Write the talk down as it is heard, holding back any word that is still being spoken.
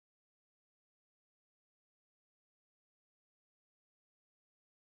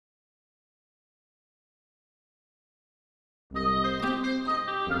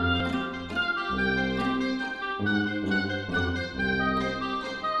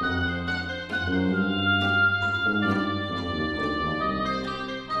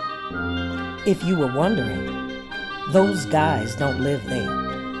If you were wondering, those guys don't live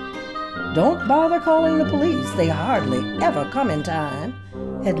there. Don't bother calling the police. They hardly ever come in time,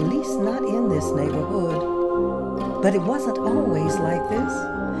 at least not in this neighborhood. But it wasn't always like this.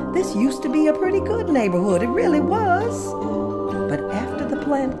 This used to be a pretty good neighborhood. It really was. But after the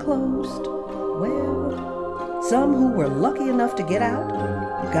plant closed, well, some who were lucky enough to get out,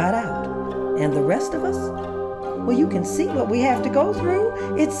 got out. And the rest of us, well, you can see what we have to go through.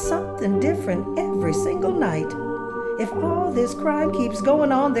 It's something different every single night. If all this crime keeps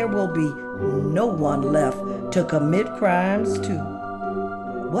going on, there will be no one left to commit crimes to.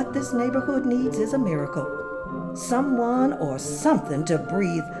 What this neighborhood needs is a miracle. Someone or something to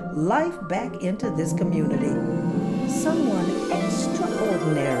breathe life back into this community. Someone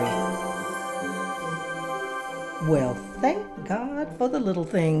extraordinary. Well, thank God for the little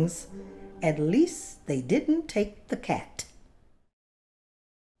things. At least they didn't take the cat.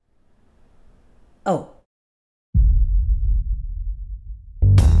 Oh.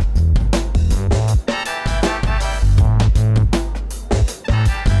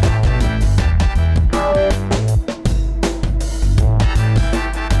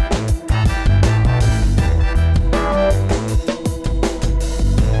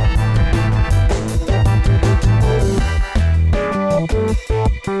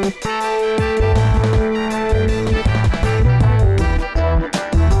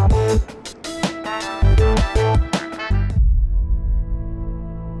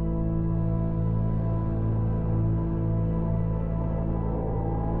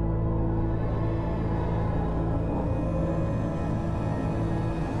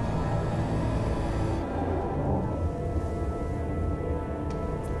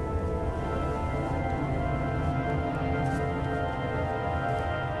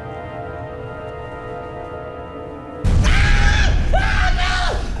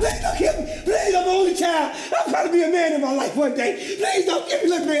 I'm trying to be a man in my life one day. Please don't give me,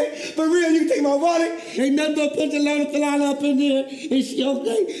 look, man. For real, you can take my wallet. Ain't nothing but put the Lana up in there. Is she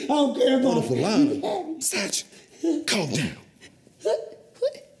okay? I don't care about it. Satch, calm down. What?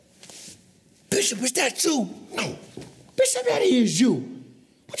 Bishop, is that you? No. Bishop, that is you.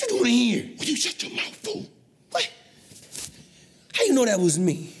 What you doing here? Will you shut your mouth, fool? What? How you know that was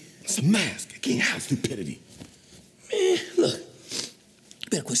me? It's a mask. It can't hide stupidity. Man, look. You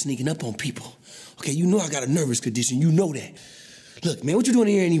better quit sneaking up on people. Okay, you know I got a nervous condition. You know that. Look, man, what you doing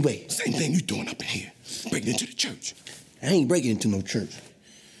here anyway? Same thing you doing up in here. Breaking into the church. I ain't breaking into no church.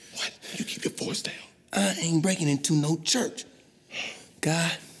 What? You keep your voice down. I ain't breaking into no church.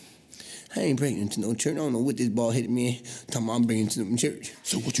 God, I ain't breaking into no church. I don't know what this ball hit me in. Talking about I'm breaking into no church.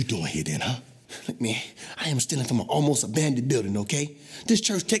 So what you doing here then, huh? Look, man, I am stealing from an almost abandoned building, okay? This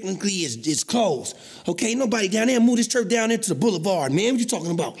church technically is closed, okay? Nobody down there move this church down into the boulevard, man. What you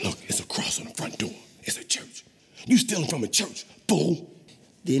talking about? Look, it's a cross on the front door. It's a church. You stealing from a church, fool.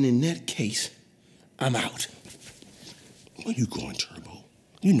 Then in that case, I'm out. Where you going, Turbo?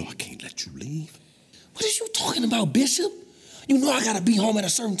 You know I can't let you leave. What is you talking about, Bishop? You know I gotta be home at a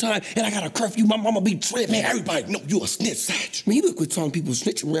certain time, and I got a curfew. My mama be tripping. Man, everybody know you a snitch, Satch. Man, you better quit telling people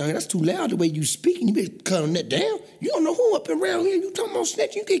snitching around here. That's too loud the way you speaking. You better calm that down. You don't know who up around here. You talking about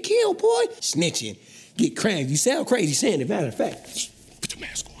snitching, you get killed, boy. Snitching, get crazy. You sound crazy saying it, matter of fact. Put your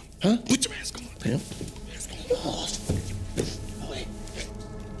mask on. Huh? Put your mask on. Yeah. Mask on. Oh, wait.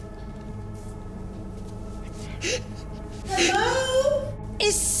 Hello?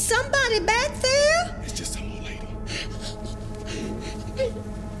 Is somebody back there? It's just some old lady.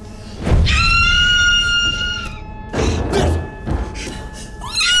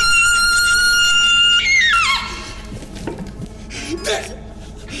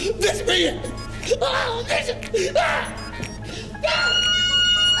 This man! Oh, this!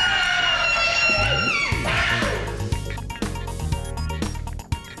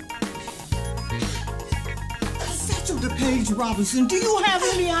 Satchel DePage Robinson, do you have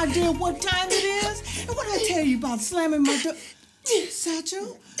any idea what time it is? And what did I tell you about slamming my door?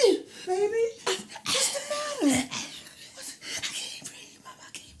 Satchel? Baby? What's the matter? I can't breathe, Mama.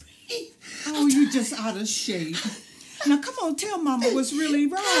 I can't breathe. Oh, you just out of shape. Now, come on, tell Mama what's really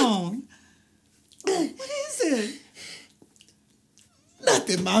wrong. What is it?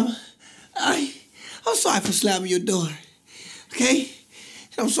 Nothing, Mama. I'm sorry for slamming your door, okay?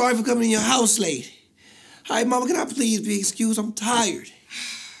 And I'm sorry for coming in your house late. All right, Mama, can I please be excused? I'm tired.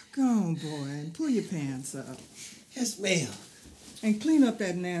 Go on, boy, and pull your pants up. Yes, ma'am. And clean up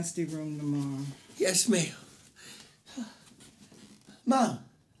that nasty room tomorrow. Yes, ma'am. Mom.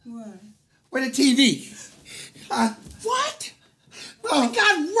 What? Where the TV? What? Mom. We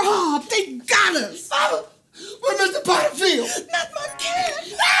got robbed. They got us. Mama, where Mr. Potterfield? Not my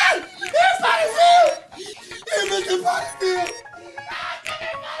kid. Ah! Here's my Mr. Butterfield!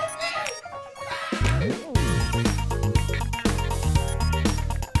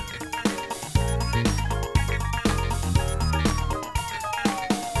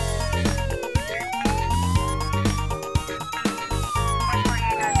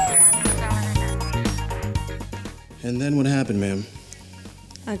 And then what happened, ma'am?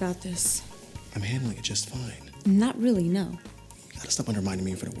 I got this. I'm handling it just fine. Not really, no. You gotta stop undermining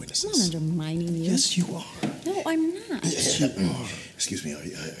me in front of witnesses. I'm not undermining you. Yes, you are. No, I'm not. Yes, you are. Excuse me, are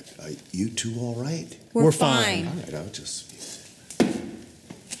you two all right? We're fine. All right, I'll just...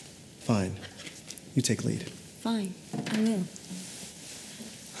 Fine. You take lead. Fine, I will.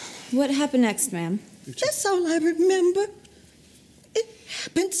 What happened next, ma'am? That's all I remember. It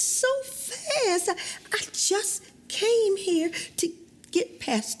happened so fast. I just came here to get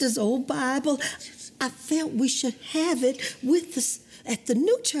Pastor's old Bible. I felt we should have it with us at the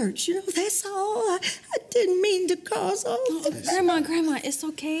new church. You know, that's all. I didn't mean to cause all this. Grandma, it's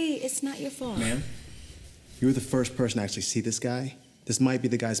okay. It's not your fault. Ma'am, you were the first person to actually see this guy. This might be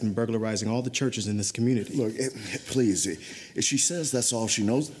the guy who's been burglarizing all the churches in this community. Look, please, if she says that's all she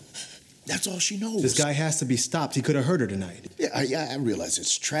knows, that's all she knows. This guy has to be stopped. He could have hurt her tonight. Yeah, I realize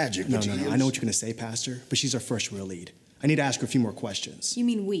it's tragic. No. But I know what you're going to say, Pastor, but she's our first real lead. I need to ask her a few more questions. You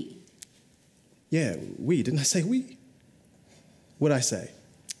mean we? Yeah, we. Didn't I say we? What'd I say?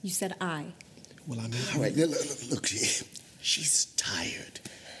 You said I. Well, I mean... All right, look, she's tired.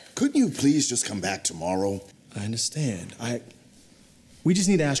 Couldn't you please just come back tomorrow? I understand. We just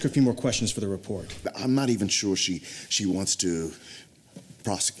need to ask her a few more questions for the report. I'm not even sure she wants to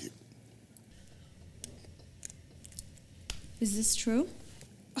prosecute. Is this true?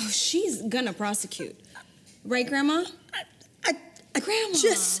 Oh, she's gonna prosecute. Right, Grandma? I Grandma.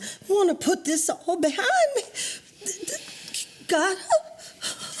 just want to put this all behind me. God,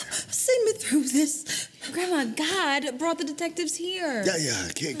 send me through this. Grandma, God brought the detectives here. Yeah,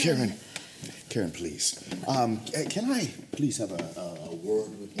 Karen, please. Can I please have a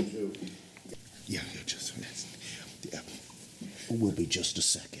word with you two? Yeah, just... Yeah. Will be just a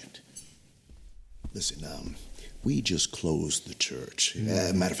second. Listen, we just closed the church.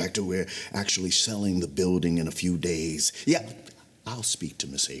 Matter of fact, we're actually selling the building in a few days. Yeah, I'll speak to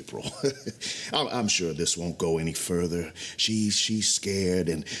Miss April. I'm sure this won't go any further. She's scared,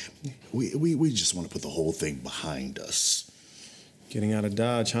 and we just want to put the whole thing behind us. Getting out of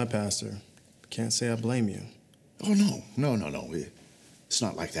Dodge, huh, Pastor? Can't say I blame you. Oh, no. It's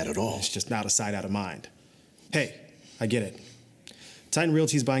not like that at all. It's just out of sight, out of mind. Hey, I get it. Titan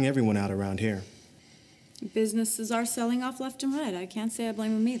Realty's buying everyone out around here. Businesses are selling off left and right. I can't say I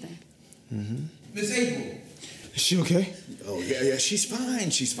blame them either. Mm-hmm. Miss April. Is she okay? Oh, yeah, she's fine.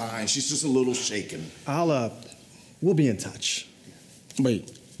 She's just a little shaken. We'll be in touch.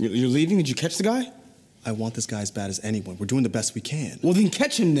 Wait, you're leaving? Did you catch the guy? I want this guy as bad as anyone. We're doing the best we can. Well, then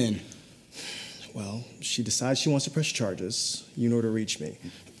catch him then. Well, she decides she wants to press charges. You know where to reach me.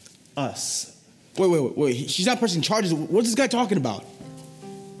 Us. Wait. She's not pressing charges. What's this guy talking about?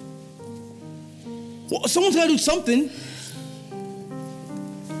 Well, someone's gotta do something.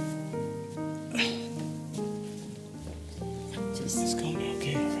 It's gonna be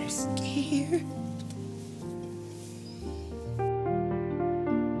okay. I'm scared.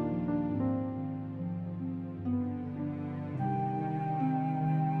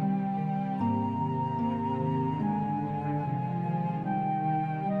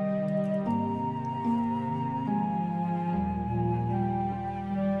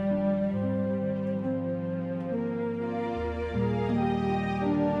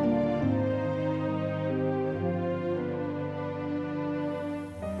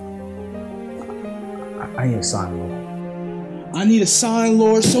 I need a sign, Lord. I need a sign,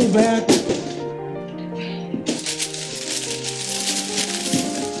 Lord, so bad.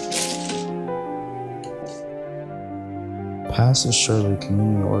 Pastor Shirley,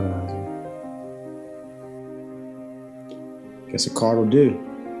 community organizer. Guess a card will do.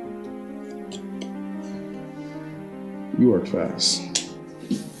 You work fast.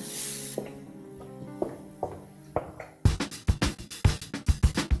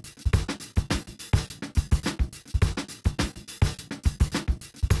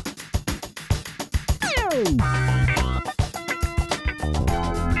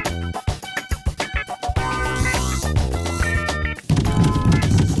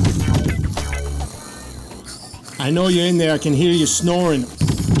 I know you're in there. I can hear you snoring.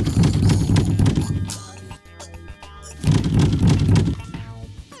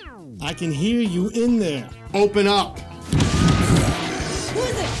 I can hear you in there. Open up. Who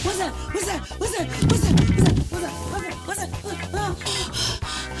is it? What's that?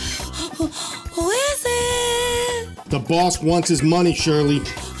 Who is it? boss wants his money, Shirley.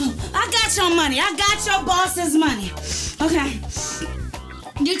 I got your money. I got your boss's money. Okay.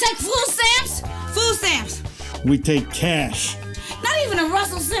 You take food stamps? Food stamps. We take cash. Not even a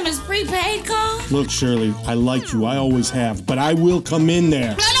Russell Simmons prepaid card? Look, Shirley, I like you. I always have. But I will come in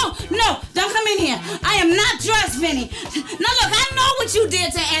there. No, don't come in here. I am not dressed, Vinny. Now, look, I know what you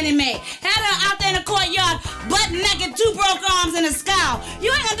did to Annie Mae. Had her out there in the courtyard, butt naked, 2 broke arms and a scowl.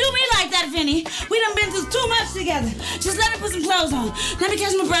 You ain't gonna do me like that, Vinny. We done been through too much together. Just let me put some clothes on. Let me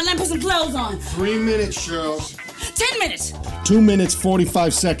catch my breath. Let me put some clothes on. 3 minutes, Cheryl. 10 minutes. 2 minutes,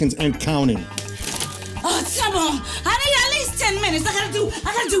 45 seconds, and counting. Oh, come on. I need at least 10 minutes. I gotta do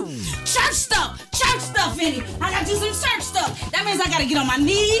church stuff, Vinny. I gotta do some church stuff. That means I gotta get on my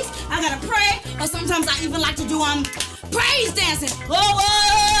knees, I gotta pray, or sometimes I even like to do praise dancing. Oh,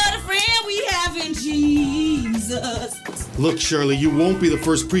 what a friend we have in Jesus. Look, Shirley, you won't be the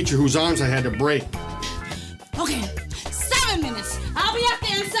first preacher whose arms I had to break. Okay, 7 minutes. I'll be out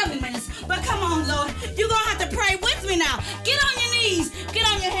there in 7 minutes. But come on, Lord, you're gonna have to pray with me now. Get on your knees. Get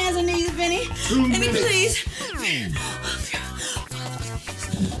on your hands and knees, Vinny. 2 minutes. Vinny, please.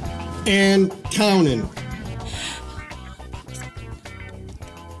 And counting.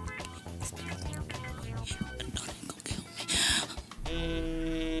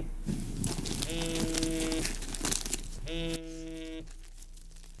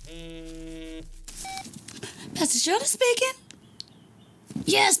 Pastor Shirley speaking?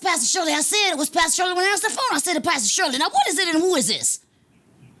 Yes, Pastor Shirley. I said it was Pastor Shirley when I answered the phone. I said to Pastor Shirley. Now, what is it and who is this?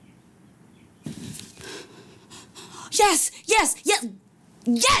 Yes!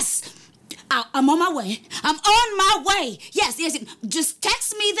 I'm on my way. I'm on my way. Yes. Just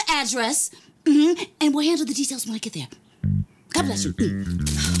text me the address, and we'll handle the details when I get there. God bless you.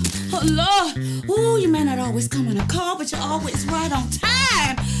 Oh, Lord. Ooh, you may not always come on a call, but you're always right on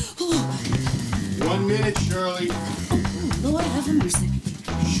time. Ooh. 1 minute, Shirley. Oh, Lord, have mercy.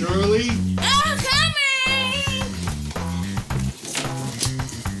 Shirley? I'm coming!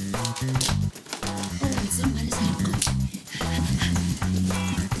 Oh, somebody's had a good.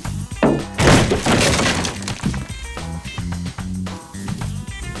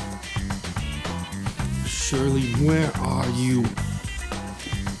 Shirley, where are you?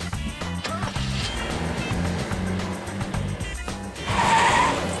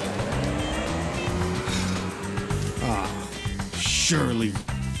 Shirley.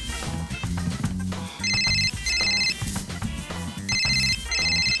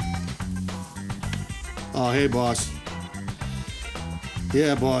 Oh, hey, boss.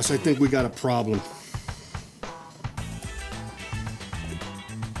 Yeah, boss, I think we got a problem.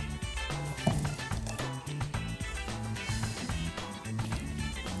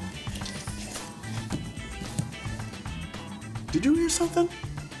 Did you hear something?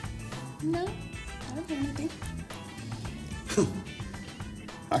 No, I don't hear anything.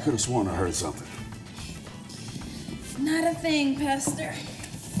 I could have sworn I heard something. Not a thing, Pastor.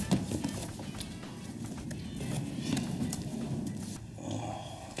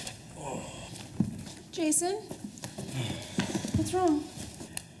 Jason? What's wrong?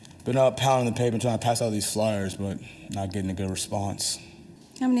 Been out pounding the pavement trying to pass out these flyers, but not getting a good response.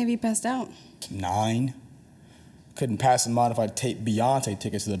 How many have you passed out? 9. Couldn't pass them out if I taped Beyonce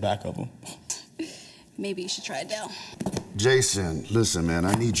tickets to the back of them. Maybe you should try Adele. Jason, listen, man,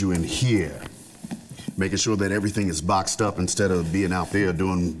 I need you in here. Making sure that everything is boxed up instead of being out there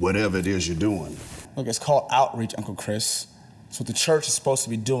doing whatever it is you're doing. Look, it's called outreach, Uncle Chris. It's what the church is supposed to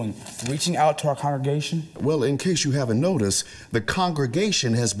be doing, reaching out to our congregation. Well, in case you haven't noticed, the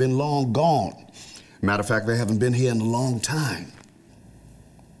congregation has been long gone. Matter of fact, they haven't been here in a long time.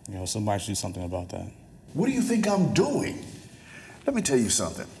 You know, somebody should do something about that. What do you think I'm doing? Let me tell you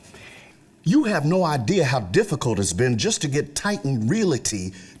something. You have no idea how difficult it's been just to get Titan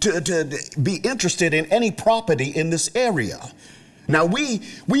Realty to be interested in any property in this area. Now, we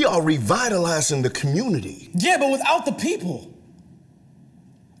are revitalizing the community. Yeah, but without the people.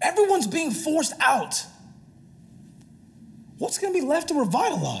 Everyone's being forced out. What's going to be left to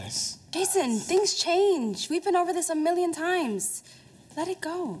revitalize? Jason, things change. We've been over this a million times. Let it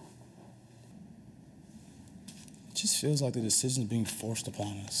go. It just feels like the decision's being forced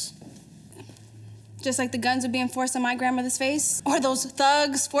upon us. Just like the guns are being forced on my grandmother's face? Or those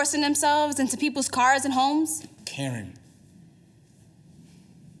thugs forcing themselves into people's cars and homes? Karen,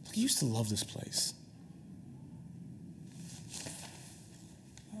 I used to love this place.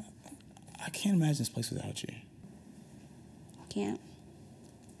 I can't imagine this place without you. Can't.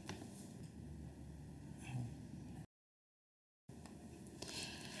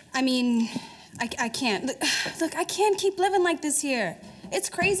 I mean, I can't. Look, I can't keep living like this here. It's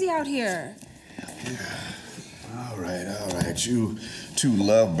crazy out here. All right. all right. You two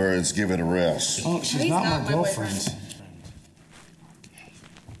lovebirds, give it a rest. Oh, she's not my girlfriend.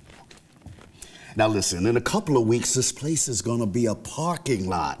 Now listen, in a couple of weeks, this place is gonna be a parking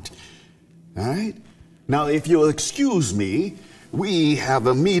lot. All right? Now, if you'll excuse me, we have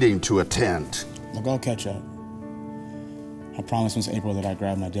a meeting to attend. Look, I'll catch up. I promised Miss April that I'd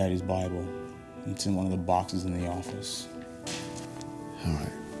grab my daddy's Bible. It's in one of the boxes in the office. All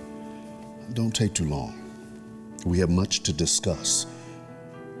right. Don't take too long. We have much to discuss.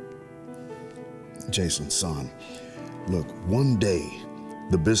 Jason, son, look, one day,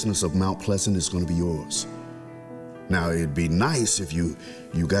 the business of Mount Pleasant is going to be yours. Now, it'd be nice if you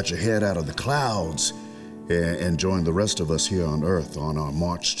got your head out of the clouds and joined the rest of us here on Earth on our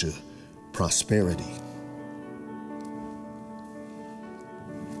march to prosperity.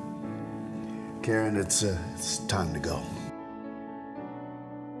 Karen, it's time to go.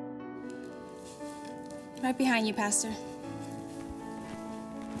 Right behind you, Pastor.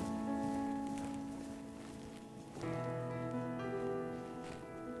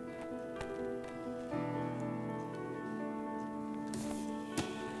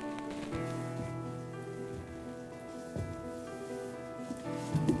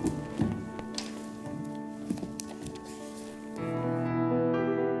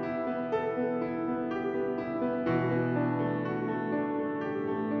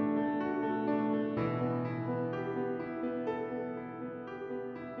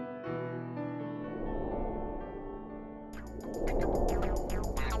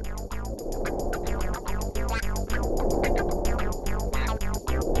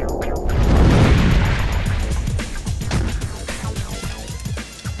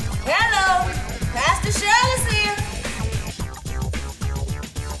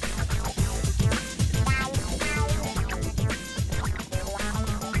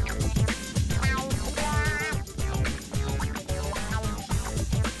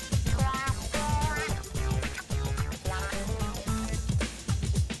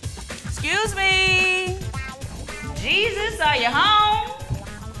 Excuse me. Jesus, are you home?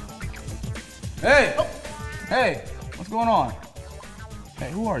 Hey! Oh. Hey, what's going on?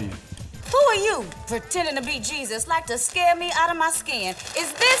 Hey, who are you? Who are you? Pretending to be Jesus, like to scare me out of my skin.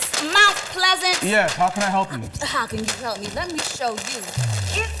 Is this Mount Pleasant? Yes, how can I help you? How can you help me? Let me show you.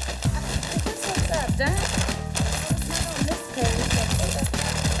 What's up, Dan?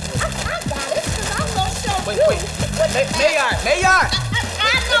 I got it, because I'm going to show you. Wait, Mayor!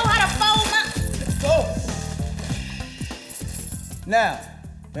 I know how to fold my... Go! Now,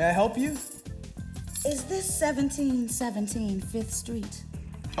 may I help you? Is this 1717 5th Street?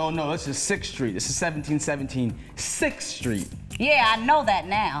 Oh, no, this is 6th Street. This is 1717 6th Street. Yeah, I know that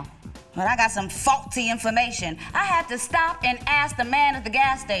now. But I got some faulty information. I had to stop and ask the man at the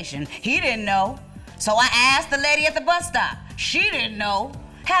gas station. He didn't know. So I asked the lady at the bus stop. She didn't know.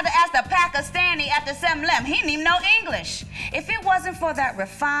 Had to ask the Pakistani at the 7-Eleven. He didn't even know English. If it wasn't for that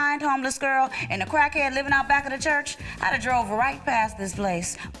refined homeless girl and the crackhead living out back of the church, I'd have drove right past this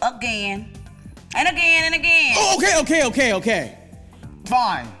place again and again and again. Oh, okay.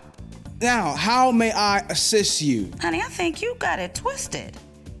 Fine. Now, how may I assist you? Honey, I think you got it twisted.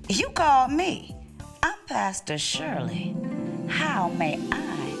 You called me. I'm Pastor Shirley. How may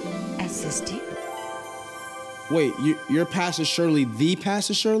I assist you? Wait, you're Pastor Shirley, the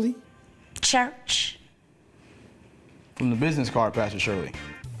Pastor Shirley? Church. From the business card, Pastor Shirley.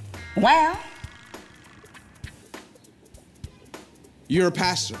 Well? You're a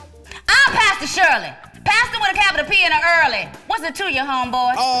pastor. I'm Pastor Shirley. Pastor with a capital P and an early. What's it to you,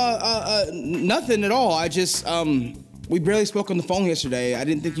 homeboy? Nothing at all. I just, we barely spoke on the phone yesterday. I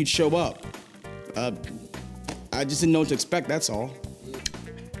didn't think you'd show up. I just didn't know what to expect, that's all.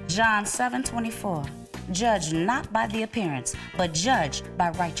 John 7:24. Judge not by the appearance, but judge by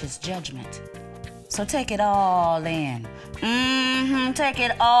righteous judgment. So take it all in. Take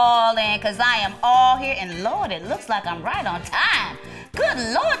it all in, because I am all here, and Lord, it looks like I'm right on time. Good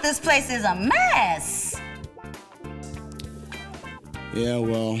Lord, this place is a mess. Yeah,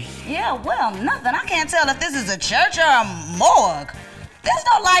 well, nothing. I can't tell if this is a church or a morgue. There's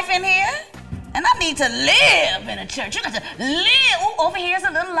no life in here. And I need to live in a church. You got to live. Ooh, over here's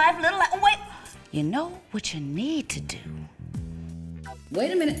a little life, Wait. You know what you need to do? Wait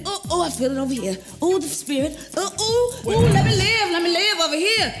a minute. Oh, I feel it over here. Oh, the spirit. Let me live over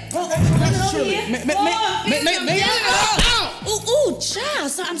here.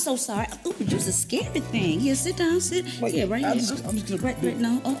 Child, I'm so sorry. Ooh, it was a scary thing. Here, sit down, sit. Yeah, right here. I'm just gonna... Right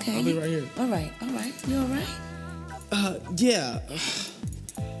now, okay. I'll be right here. All right. You all right? Yeah.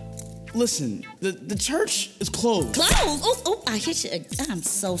 Listen, the church is closed. Closed? Oh, I hit you. I'm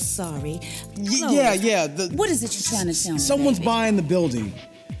so sorry. Yeah. What is it you're trying to tell me? Someone's baby? buying the building.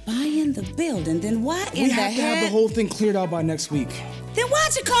 Buying the building? Then why in We the have to have the whole thing cleared out by next week. Then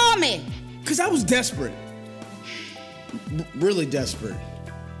why'd you call me? Because I was desperate. Really desperate.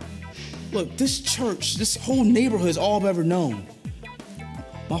 Look, this church, this whole neighborhood is all I've ever known.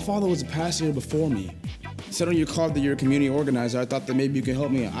 My father was a pastor here before me. It said on your card that you're a community organizer. I thought that maybe you could help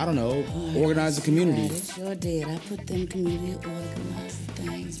me, I don't know, organize the community. Right, it sure did. I put them community organized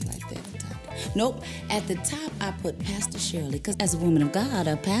things like that at the top. Nope, at the top I put Pastor Shirley, because as a woman of God,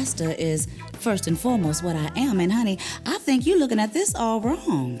 a pastor is first and foremost what I am. And honey, I think you're looking at this all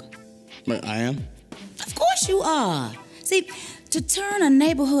wrong. But I am? Of course you are. See, to turn a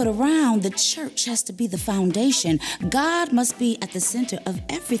neighborhood around, the church has to be the foundation. God must be at the center of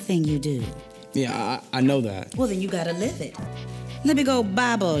everything you do. Yeah, I know that. Well, then you gotta live it. Let me go,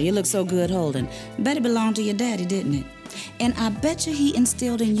 Bible. You look so good holding. Bet it belonged to your daddy, didn't it? And I bet you he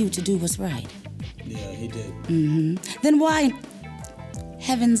instilled in you to do what's right. Yeah, he did. Mm-hmm. Then why, in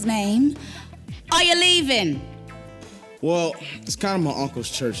heaven's name, are you leaving? Well, it's kind of my uncle's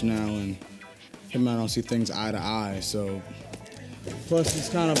church now, and him and I don't see things eye to eye, so... Plus, it's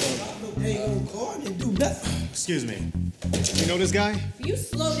kind of a... Excuse me. You know this guy? Will you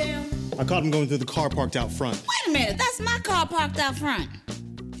slow down? I caught him going through the car parked out front. Wait a minute, that's my car parked out front.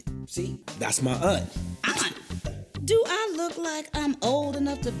 See, that's my aunt. Aunt? Do I look like I'm old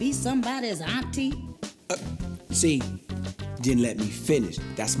enough to be somebody's auntie? See, didn't let me finish.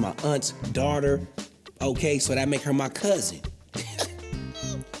 That's my aunt's daughter. Okay, so that make her my cousin.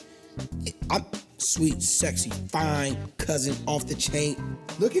 I'm sweet, sexy, fine cousin off the chain.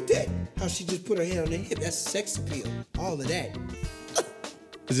 Look at that. How she just put her hand on her hip. That's sex appeal. All of that.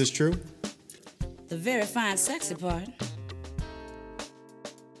 Is this true? The very fine, sexy part.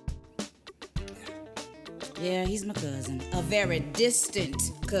 Yeah, he's my cousin. A very distant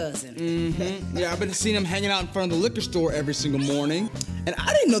cousin. Mm-hmm. Yeah, I've been seeing him hanging out in front of the liquor store every single morning. And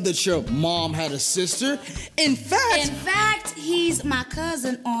I didn't know that your mom had a sister. In fact, he's my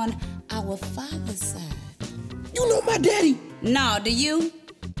cousin on our father's side. You know my daddy? No, do you?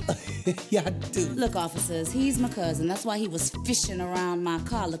 Yeah, I do. Look, officers, he's my cousin. That's why he was fishing around my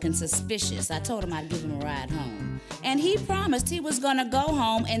car looking suspicious. I told him I'd give him a ride home. And he promised he was gonna go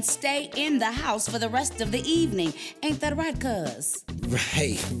home and stay in the house for the rest of the evening. Ain't that right, cuz?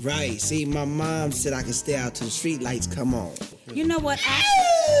 Right. See, my mom said I could stay out till the street lights come on. You know what?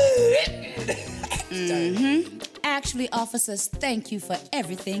 Actually, officers, thank you for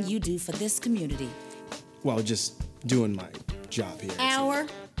everything you do for this community. Well, just doing my job here. Our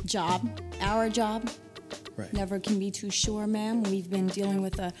job. Right. Never can be too sure, ma'am. We've been dealing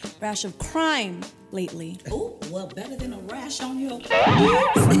with a rash of crime lately. Oh, well, better than a rash on your...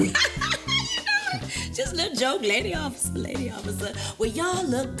 Just a little joke, lady officer. Well, y'all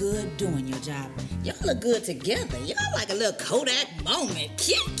look good doing your job. Y'all look good together. Y'all like a little Kodak moment.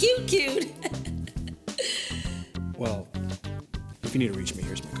 Cute. Well, if you need to reach me,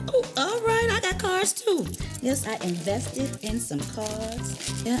 here's my card. Oh, all right, I got cards too. Yes, I invested in some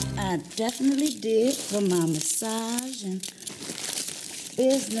cards. Yeah, I definitely did for my massage and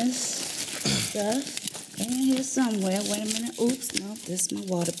business stuff. And here somewhere. Wait a minute. Oops, no, this is my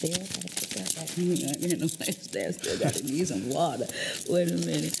water bill. Gotta put that back in here. You know, still gotta need some water. Wait a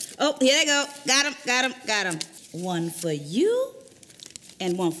minute. Oh, here they go. Got them. One for you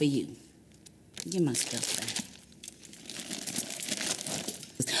and one for you. Give my stuff back.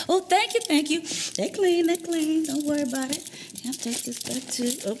 Oh, thank you. They clean. Don't worry about it. I'll take this back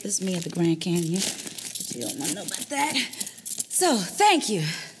too. Oh, this is me at the Grand Canyon. But you don't want to know about that. So, thank you.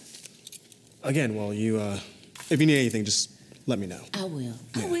 Again, well, you, if you need anything, just let me know. I will.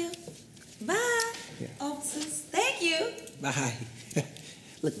 Bye, officers. Thank you. Bye.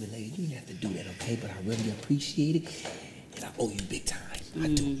 Look, my lady, you didn't have to do that, okay? But I really appreciate it. And I owe you big time. I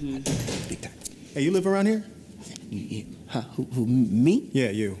do. Big time. Hey, you live around here? Huh? Who, me?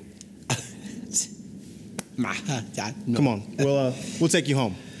 Yeah, you. No. Come on, we'll take you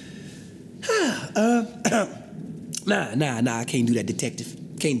home. Nah, I can't do that, detective.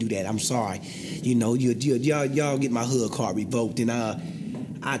 Can't do that. I'm sorry. You know, y'all get my hood card revoked, and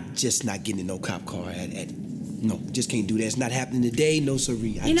I just not getting no cop car no, just can't do that. It's not happening today. No,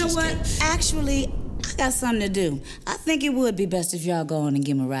 sirree. You know what? Actually, I got something to do. I think it would be best if y'all go on and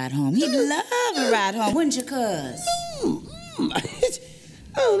give him a ride home. He'd love a ride home, wouldn't you, cuz?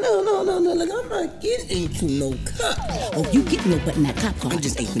 Oh, no, look, I'm not getting into no cop. Oh, you getting your butt in that cop car. I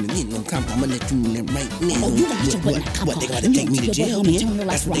just ain't finna get no cop. I'm gonna let you in there right now. Oh, you gonna get your butt in that cop car. What, they gonna take me to jail, man?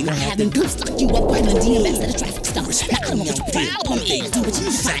 That's what they gonna have. Them cops lock you up right in the DMS at a traffic stop. Now, I don't know what you're proud of me. Do what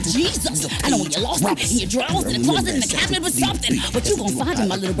you find Jesus. I know when you lost them in your drawers, in the closet, in the cabinet or something. But you gonna find him,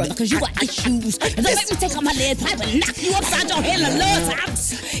 my little brother, because you got issues. And don't make me take out my lead pipe and knock you upside your head in the Lord's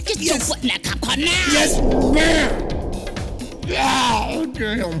house. Get your butt in that cop car now. Yes, ma'am. Oh,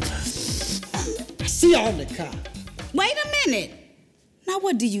 damn. See y'all in the car. Wait a minute. Now,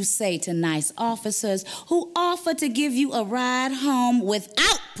 what do you say to nice officers who offer to give you a ride home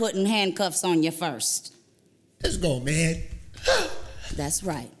without putting handcuffs on you first? Let's go, man. That's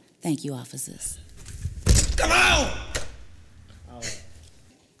right. Thank you, officers. Come on!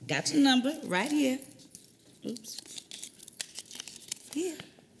 Got your number right here. Oops. Here.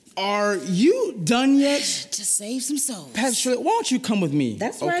 Are you done yet? Just save some souls. Pastor Shirley, why don't you come with me?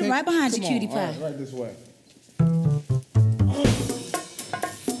 That's right, right behind you, cutie pie. All right, right this way.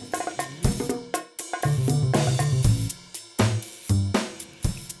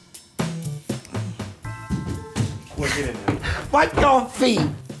 Wipe your feet.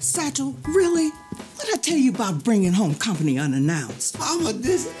 Satchel, really? What'd I tell you about bringing home company unannounced? Mama,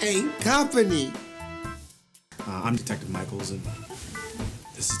 this ain't company. I'm Detective Michaels, and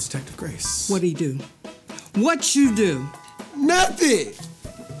this is Detective Grace. What'd he do? What you do? Nothing.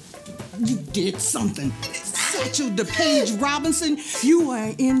 You did something. Satchel DePage Robinson, you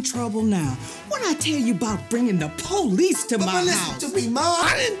are in trouble now. What'd I tell you about bringing the police to my house? Listen to me, Mom.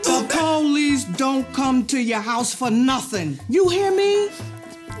 I didn't do The police don't come to your house for nothing. You hear me?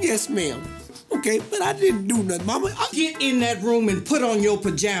 Yes, ma'am. Okay, but I didn't do nothing, Mama. Get in that room and put on your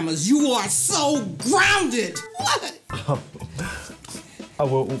pajamas. You are so grounded. What?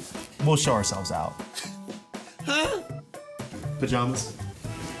 We'll show ourselves out. Huh? Pajamas?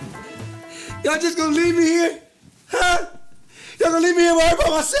 Y'all just gonna leave me here? Huh? Y'all gonna leave me here right by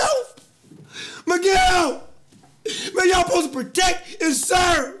myself? Miguel! Man, y'all supposed to protect and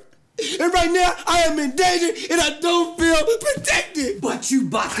serve. And right now, I am in danger and I don't feel protected. But you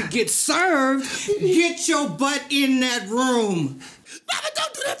about to get served. Get your butt in that room. Mama,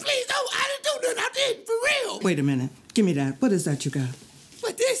 don't do that, please. No, I didn't do nothing. I did, for real. Wait a minute. Give me that. What is that you got?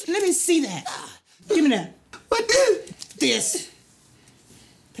 What this? Let me see that. Give me that. What this? This.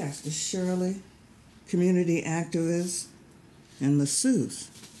 Pastor Shirley, community activist, and masseuse.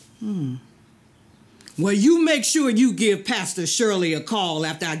 Well, you make sure you give Pastor Shirley a call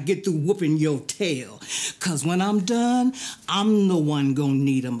after I get through whooping your tail. Because when I'm done, I'm the one gonna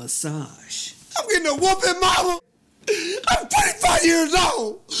need a massage. I'm getting a whooping, Mama. I'm 25 years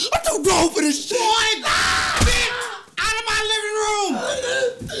old. I'm too grown for this shit. Boy, bitch, out of my living room.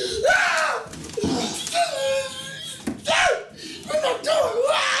 What am I doing?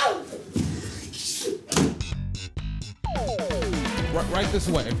 Right this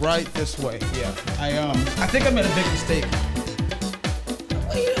way. Right this way. Yeah. I think I made a big mistake.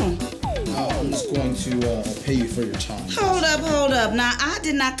 What are you doing? I'm just going to pay you for your time. Hold up. Now, I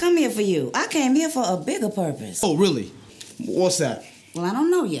did not come here for you. I came here for a bigger purpose. Oh, really? What's that? Well, I don't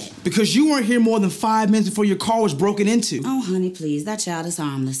know yet. Because you weren't here more than 5 minutes before your car was broken into. Oh, honey, please. That child is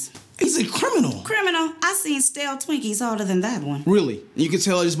harmless. He's a criminal. Criminal? I seen stale Twinkies harder than that one. Really? And you can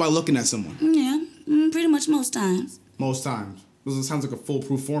tell just by looking at someone. Yeah, pretty much most times. Most times. It sounds like a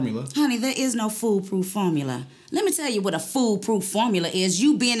foolproof formula. Honey, there is no foolproof formula. Let me tell you what a foolproof formula is.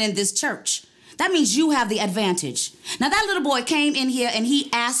 You being in this church. That means you have the advantage. Now, that little boy came in here and he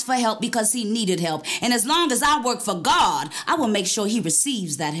asked for help because he needed help. And as long as I work for God, I will make sure he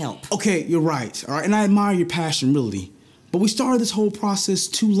receives that help. Okay, you're right, all right? And I admire your passion, really. But we started this whole process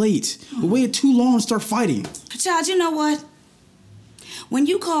too late. We waited too long to start fighting. Child, you know what? When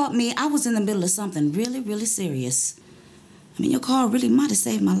you called me, I was in the middle of something really, really serious. I mean, your call really might have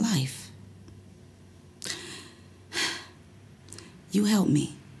saved my life. You help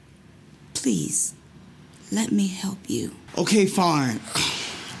me. Please, let me help you. Okay, fine.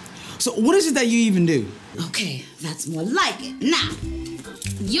 So what is it that you even do? Okay, that's more like it. Now,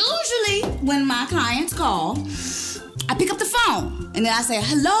 usually when my clients call, I pick up the phone and then I say,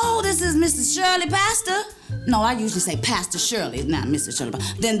 hello, this is Mrs. Shirley Pastor. No, I usually say Pastor Shirley, not Mrs. Shirley.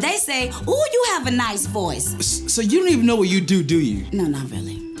 Then they say, ooh, you have a nice voice. So you don't even know what you do you? No, not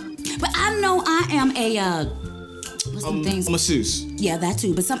really. But I know I am a, what's some things? A masseuse. Yeah, that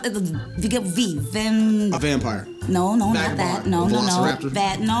too. But something, A vampire. No, not that. No.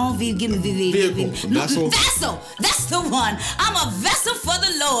 That, no, give me Vehicle. Vessel. Vessel. That's the one. I'm a vessel for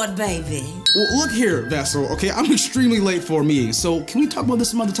the Lord, baby. Well, look here, Vessel, okay? I'm extremely late for a meeting, so can we talk about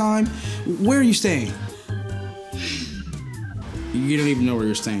this some other time? Where are you staying? You don't even know where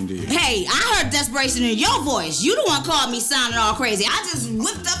you're staying, do you? Hey, I heard desperation in your voice. You the one called me sounding all crazy. I just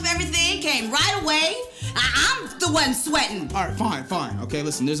whipped up everything, came right away. I'm the one sweating. All right, fine. Okay,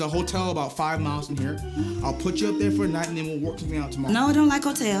 listen, there's a hotel about 5 miles from here. I'll put you up there for a night, and then we'll work something out tomorrow. No, I don't like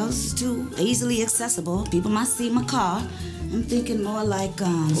hotels. It's too easily accessible. People might see my car. I'm thinking more like,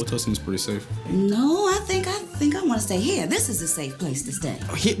 Hotel seems pretty safe. No, I think I want to stay here. This is a safe place to stay.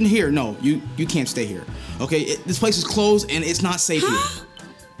 Hitting here? No, you can't stay here. Okay, this place is closed, and it's not safe here.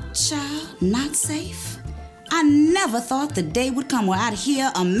 Child, not safe? I never thought the day would come where I'd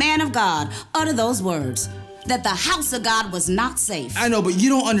hear a man of God utter those words. That the house of God was not safe. I know, but you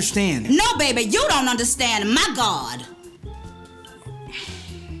don't understand. No, baby, you don't understand my God.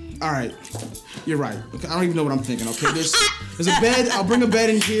 All right, you're right. Okay, I don't even know what I'm thinking, okay? There's a bed. I'll bring a bed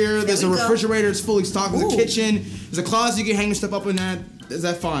in here. There's a refrigerator. It's fully stocked. There's a kitchen. There's a closet. You can hang your stuff up in that. Is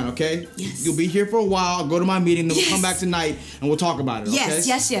that fine, okay? Yes. You'll be here for a while. I'll go to my meeting. Then we'll come back tonight, and we'll talk about it, okay?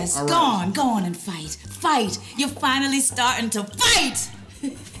 Yes. All Go right. on and fight. Fight. You're finally starting to fight.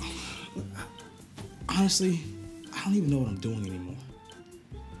 Honestly, I don't even know what I'm doing anymore.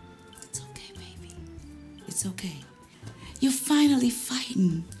 It's okay, baby. It's okay. You're finally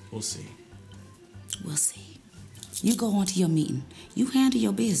fighting. We'll see. We'll see. You go on to your meeting. You handle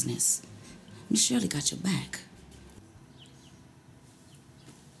your business. Miss Shirley got your back.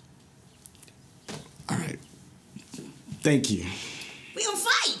 All right. Thank you. We gonna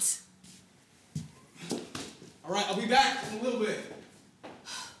fight. All right, I'll be back in a little bit.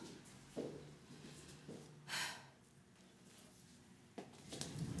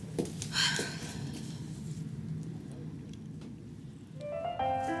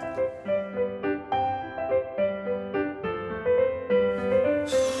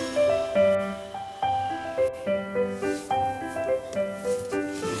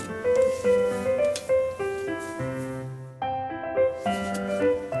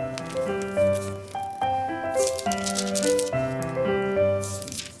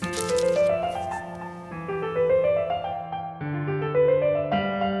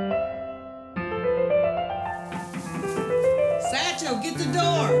 Get the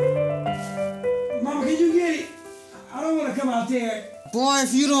door. Mama, can you get it? I don't want to come out there. Boy,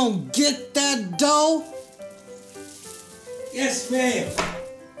 if you don't get that dough. Yes, ma'am.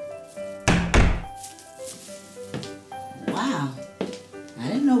 Wow. I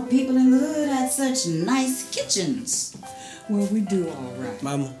didn't know people in the hood had such nice kitchens. Well, we do all right.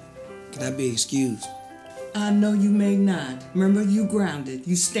 Mama, can I be excused? I know you may not. Remember, you grounded.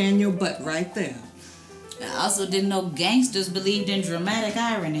 You stand your butt right there. I also didn't know gangsters believed in dramatic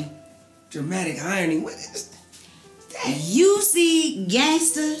irony. Dramatic irony? What is that? You see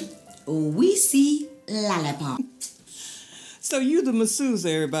gangster, we see lollipop. So you the masseuse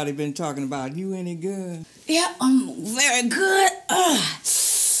everybody been talking about. You any good? Yeah, I'm very good.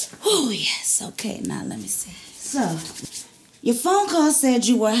 Oh, yes. Okay, now let me see. So, your phone call said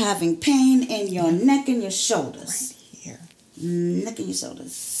you were having pain in your neck and your shoulders. Right here. Neck and your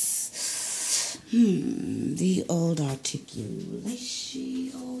shoulders. The old articulation,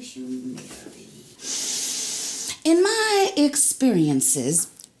 humility. In my experiences,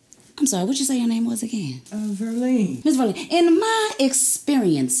 I'm sorry, what'd you say your name was again? Verlene. Miss Verlene, in my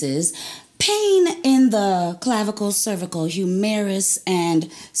experiences, pain in the clavicle, cervical, humerus,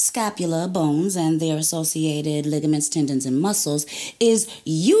 and scapula bones and their associated ligaments, tendons, and muscles is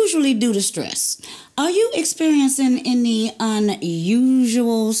usually due to stress. Are you experiencing any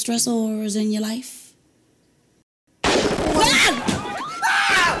unusual stressors in your life?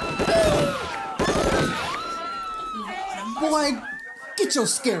 Boy, get your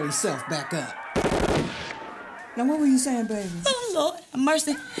scary self back up. Now, what were you saying, baby? Oh, Lord, have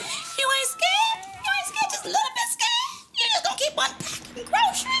mercy. You ain't scared? You ain't scared? Just a little bit scared? You just gonna keep unpacking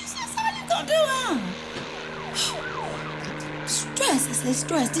groceries? That's all you gonna do, huh? Stress, I say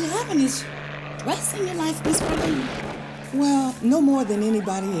stress. Do you have any stress in your life, Miss Verlene? Well, no more than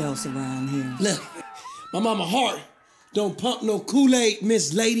anybody else around here. Look, my mama heart don't pump no Kool-Aid,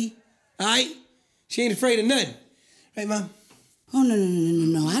 Miss Lady. All right? She ain't afraid of nothing. Right, Mom? Oh,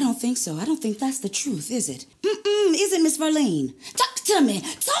 no. I don't think so. I don't think that's the truth, is it? Is it, Miss Verlene? Talk to me.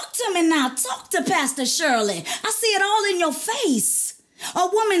 Talk to me now. Talk to Pastor Shirley. I see it all in your face. A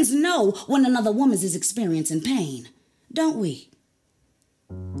woman's know when another woman's is experiencing pain, don't we?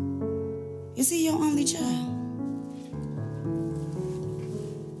 Is he your only child?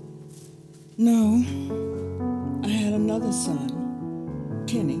 No. I had another son,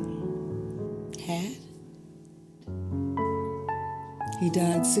 Kenny. Had? He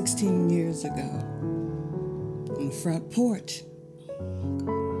died 16 years ago on the front porch.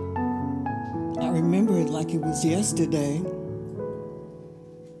 I remember it like it was yesterday.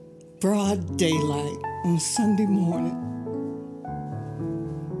 broad daylight on Sunday morning.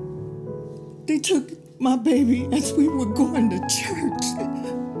 They took my baby as we were going to church.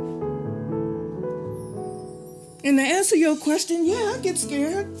 And to answer your question, yeah, I get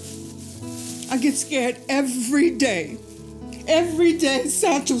scared. I get scared every day. Every day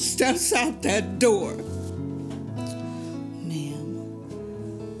Satchel steps out that door. Ma'am,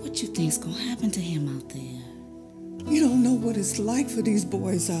 what you think's gonna happen to him out there? You don't know what it's like for these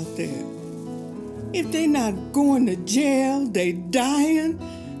boys out there. If they not going to jail, they dying.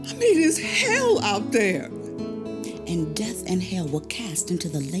 I mean, it's hell out there. And death and hell were cast into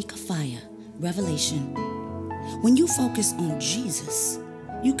the lake of fire. Revelation. When you focus on Jesus,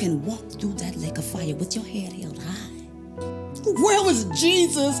 you can walk through that lake of fire with your head held high. Where was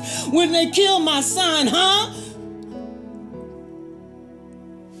Jesus when they killed my son, huh?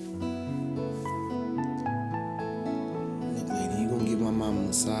 Look, lady, you gonna give my mama a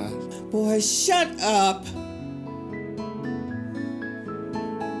massage? Boy, shut up.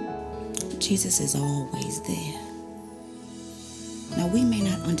 Jesus is always there. Now, we may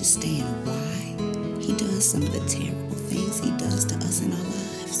not understand why he does some of the terrible things he does to us in our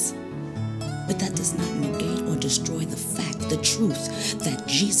lives, but that does not negate or destroy the fact, the truth, that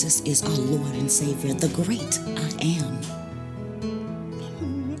Jesus is our Lord and Savior, the great I am.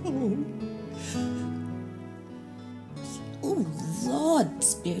 Oh, Lord,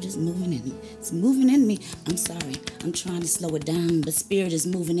 Spirit is moving in me. It's moving in me. I'm sorry. I'm trying to slow it down, but Spirit is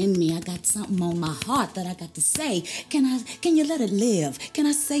moving in me. I got something on my heart that I got to say. Can you let it live? Can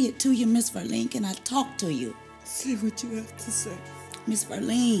I say it to you, Miss Verlene? Can I talk to you? Say what you have to say. Miss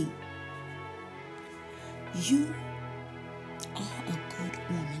Verlene, you are a good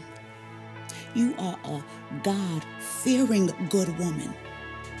woman. You are a God-fearing good woman.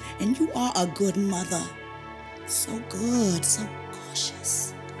 And you are a good mother. So good, so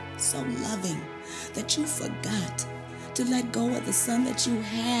cautious, so loving, that you forgot to let go of the son that you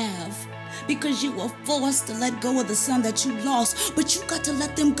have, because you were forced to let go of the son that you lost. But you got to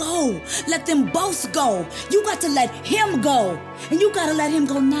let them go. Let them both go. You got to let him go. And you got to let him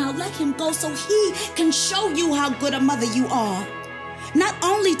go now. Let him go so he can show you how good a mother you are. Not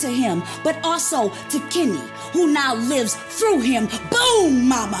only to him, but also to Kenny, who now lives through him. Boom,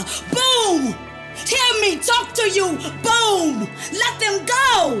 mama. Boom. Hear me talk to you. Boom. Let them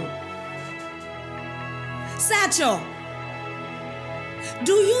go. Satchel,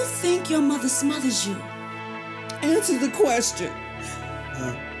 do you think your mother smothers you? Answer the question.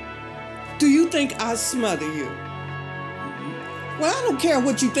 Do you think I smother you? Well, I don't care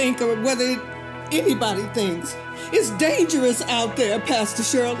what you think or whether anybody thinks. It's dangerous out there, Pastor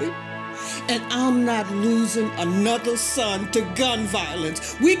Shirley. And I'm not losing another son to gun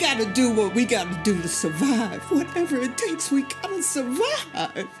violence. We got to do what we got to do to survive. Whatever it takes, we got to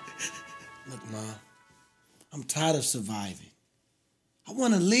survive. Look, Ma, I'm tired of surviving. I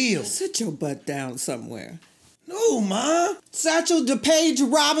want to live. Sit your butt down somewhere. No, Ma. Satchel DePage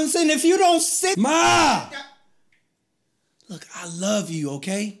Robinson, if you don't sit... Ma! Look, I love you,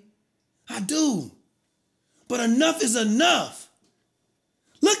 okay? I do. But enough is enough.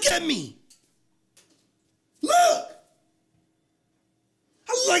 Look at me. Look.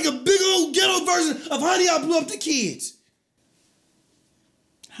 I look like a big old ghetto version of Honey, I Blew Up the Kids.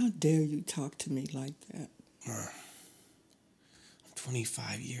 How dare you talk to me like that? I'm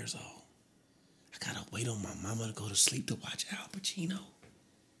 25 years old. I gotta wait on my mama to go to sleep to watch Al Pacino.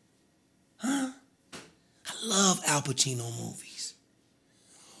 Huh? I love Al Pacino movies.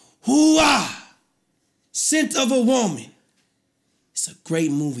 Hoo-ah! Scent of a Woman. It's a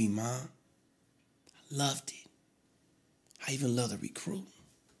great movie, Ma. I loved it. I even love The Recruit.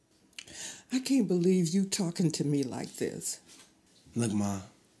 I can't believe you talking to me like this. Look, Ma,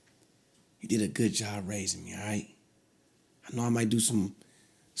 you did a good job raising me, all right? I know I might do some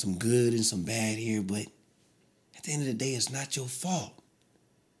good and some bad here, but at the end of the day, it's not your fault.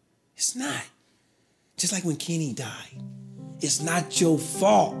 It's not. Just like when Kenny died. It's not your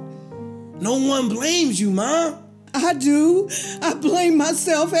fault. No one blames you, Ma. I do. I blame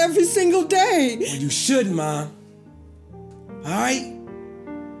myself every single day. Well, you shouldn't, Ma. All right?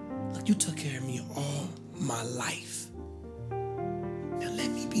 Look, you took care of me all my life. Now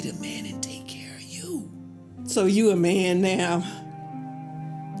let me be the man and take care of you. So you a man now?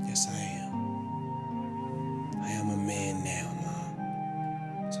 Yes, I am. I am a man now,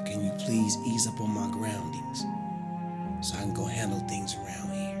 Mom. So can you please ease up on my groundings so I can go handle things around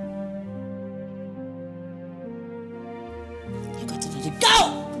here? You got to let it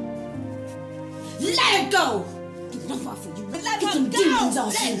go! Let it go! Get it off of you. Let it go! Let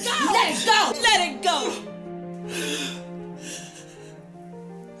it go! Let it go! Let it go!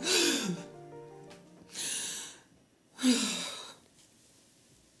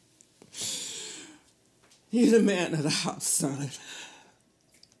 You're the man of the house, son.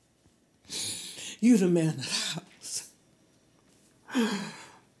 You're the man of the house.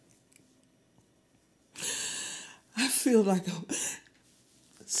 I feel like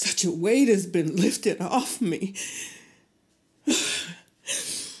such a weight has been lifted off me.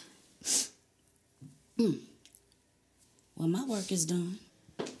 Well, my work is done.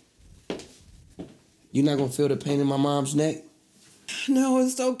 You're not gonna feel the pain in my mom's neck? No,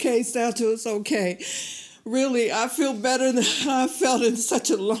 it's okay, Satchel, it's okay. Really, I feel better than I felt in such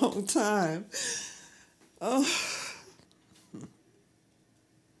a long time. Oh.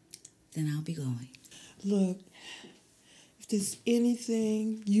 Then I'll be going. Look, if there's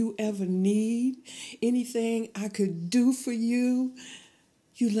anything you ever need, anything I could do for you,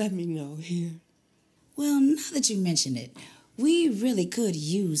 you let me know here. Well, now that you mention it, we really could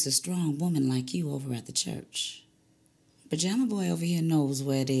use a strong woman like you over at the church. Pajama Boy over here knows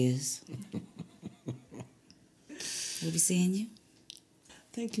where it is. We'll be seeing you.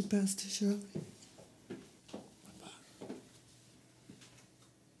 Thank you, Pastor Shirley.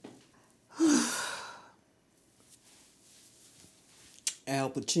 Al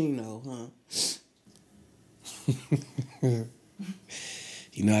Pacino, huh?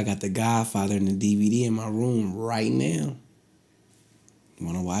 You know, I got The Godfather and the DVD in my room right now. You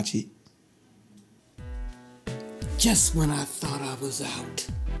wanna watch it? Just when I thought I was out,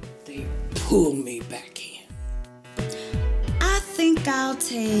 they pulled me back in. I think I'll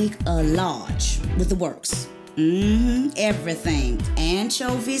take a large with the works. Everything.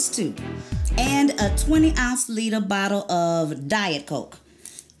 Anchovies, too. And a 20-ounce liter bottle of Diet Coke.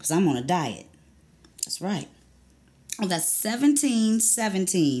 Because I'm on a diet. That's right. Oh, that's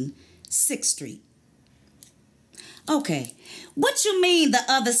 1717 6th Street. Okay. What you mean the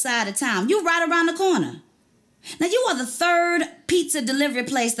other side of town? You right around the corner. Now, you are the third pizza delivery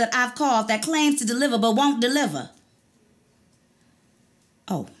place that I've called that claims to deliver but won't deliver.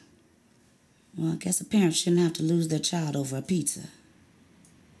 Oh. Well, I guess a parent shouldn't have to lose their child over a pizza.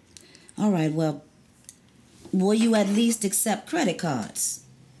 All right, well, will you at least accept credit cards?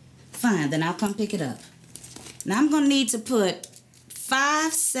 Fine, then I'll come pick it up. Now, I'm going to need to put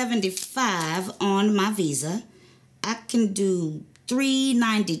 $5.75 on my Visa. I can do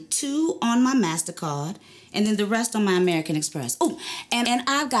 $3.92 on my MasterCard, and then the rest on my American Express. Oh, and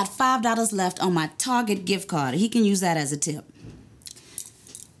I've got $5 left on my Target gift card. He can use that as a tip.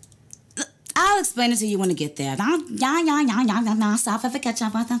 I'll explain it to you when I get there. South Africa,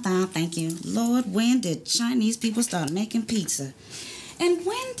 thank you. Lord, when did Chinese people start making pizza? And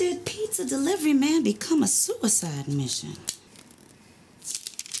when did pizza delivery man become a suicide mission?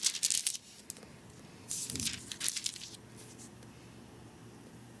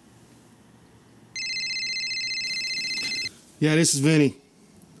 Yeah, this is Vinny.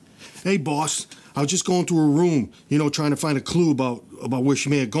 Hey, boss. I was just going through her room, you know, trying to find a clue about where she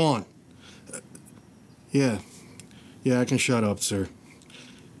may have gone. Yeah, I can shut up, sir.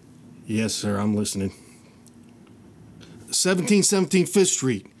 Yes, sir, I'm listening. 1717 5th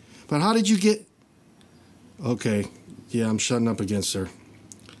Street. But how did you get... Okay, yeah, I'm shutting up again, sir.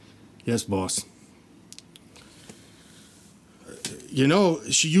 Yes, boss. You know,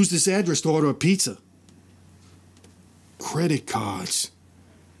 she used this address to order a pizza. Credit cards.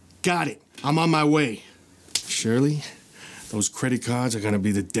 Got it. I'm on my way. Shirley, those credit cards are gonna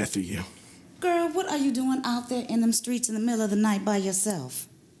be the death of you. Girl, what are you doing out there in them streets in the middle of the night by yourself?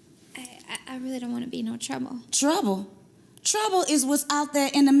 I really don't want to be in no trouble. Trouble? Trouble is what's out there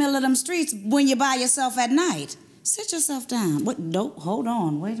in the middle of them streets when you're by yourself at night. Sit yourself down. What? No, hold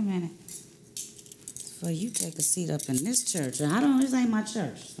on. Wait a minute. Before you take a seat up in this church. This ain't my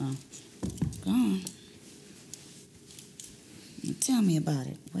church, so go on. Tell me about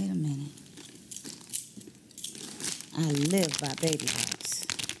it. Wait a minute. I live by baby wipes.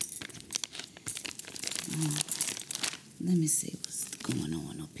 Let me see what's going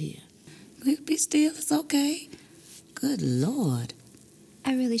on up here. Be still, it's okay. Good Lord.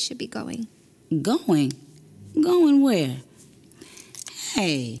 I really should be going. Going? Going where?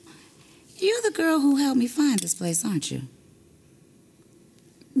 Hey, you're the girl who helped me find this place, aren't you?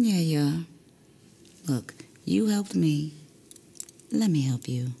 Yeah, you are. Look, you helped me. Let me help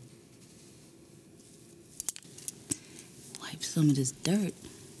you. Wipe some of this dirt.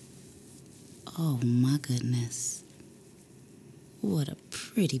 Oh, my goodness. What a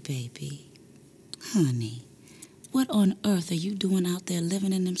pretty baby. Honey, what on earth are you doing out there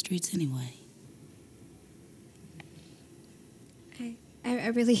living in them streets anyway? I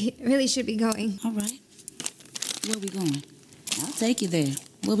really should be going. All right. Where we going? I'll take you there.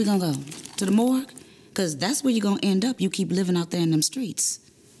 Where we gonna go? To the morgue? Because that's where you're gonna end up. You keep living out there in them streets.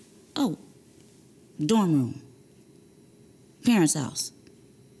 Oh, dorm room, parents' house.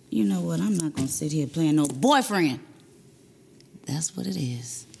 You know what? I'm not gonna sit here playing no boyfriend. That's what it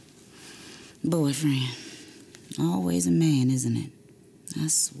is. Boyfriend. Always a man, isn't it? I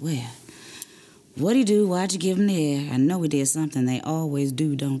swear. What'd he do? Why'd you give him the air? I know he did something. They always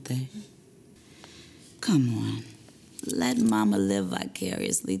do, don't they? Come on. Let Mama live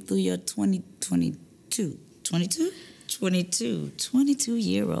vicariously through your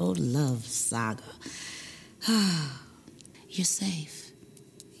 22-year-old love saga. You're safe.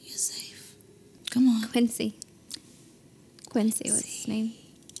 You're safe. Come on. Quincy was his name.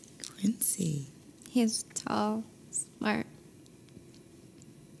 Quincy. He's tall, smart.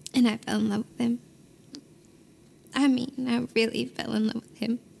 And I fell in love with him. I mean, I really fell in love with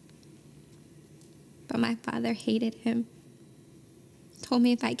him. But my father hated him. Told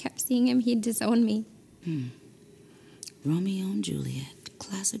me if I kept seeing him, he'd disown me. Romeo and Juliet,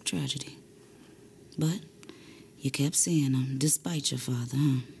 classic tragedy. But you kept seeing him despite your father,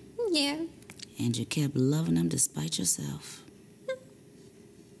 huh? Yeah. And you kept loving him despite yourself.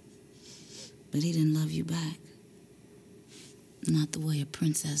 But he didn't love you back. Not the way a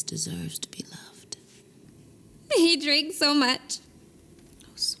princess deserves to be loved. He drank so much.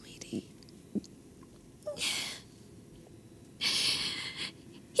 Oh, sweetie.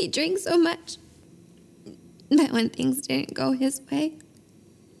 He drank so much. But when things didn't go his way,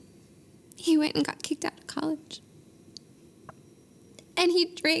 he went and got kicked out of college. And he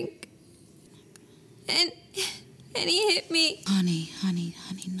drank. And he hit me. Honey,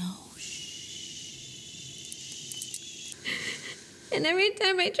 no. And every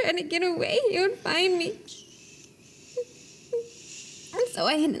time I tried to get away, he would find me. And so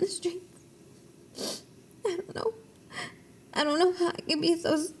I hid in the streets. I don't know how I could be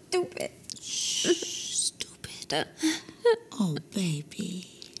so stupid. Stupid. Oh, baby.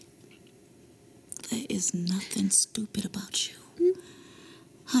 There is nothing stupid about you.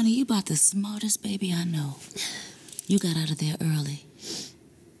 Honey, you about the smartest baby I know. You got out of there early.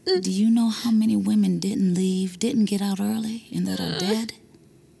 Do you know how many women didn't get out early, and that are dead?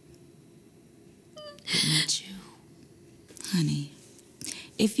 But not you. Honey,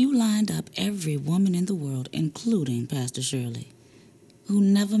 if you lined up every woman in the world, including Pastor Shirley, who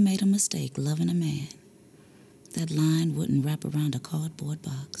never made a mistake loving a man, that line wouldn't wrap around a cardboard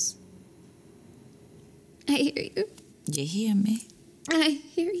box. I hear you. You hear me? I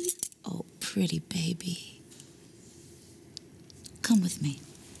hear you. Oh, pretty baby. Come with me.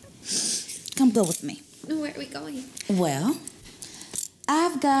 Come go with me. Where are we going? Well,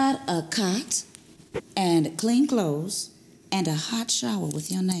 I've got a cot and clean clothes and a hot shower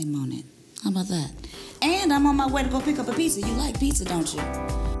with your name on it. How about that? And I'm on my way to go pick up a pizza. You like pizza, don't you?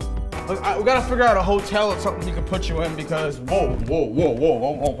 Look, we gotta figure out a hotel or something we can put you in because whoa.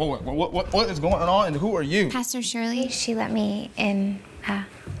 What is going on and who are you? Pastor Shirley. She let me in.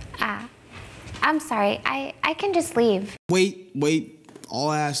 I'm sorry. I can just leave. Wait. All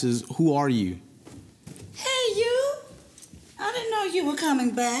I ask is, who are you? Hey, you. I didn't know you were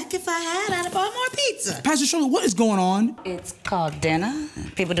coming back. If I had, I'd have bought more pizza. Pastor Shirley, what is going on? It's called dinner.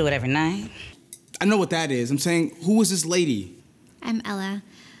 People do it every night. I know what that is. I'm saying, who is this lady? I'm Ella.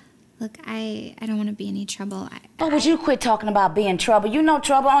 Look, I don't want to be any trouble. Would you quit talking about being trouble? You know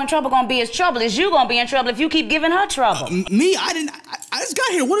trouble. Only trouble gonna be is trouble. Is you gonna be in trouble if you keep giving her trouble? Me? I just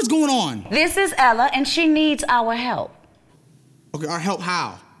got here. What is going on? This is Ella, and she needs our help. Okay, our help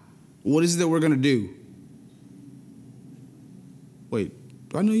how? What is it that we're gonna do? Wait,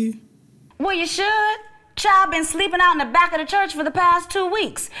 do I know you? Well, you should. Child been sleeping out in the back of the church for the past 2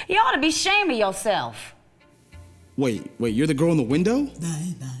 weeks. You ought to be ashamed of yourself. Wait, you're the girl in the window?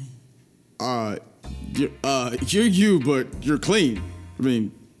 You're you, but you're clean. I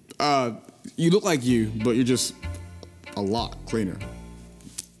mean, you look like you, but you're just a lot cleaner.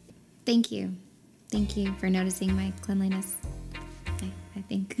 Thank you. Thank you for noticing my cleanliness, I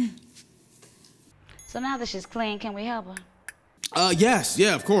think. So now that she's clean, can we help her? Yes,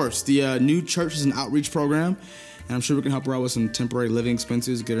 of course. The new church is an outreach program, and I'm sure we can help her out with some temporary living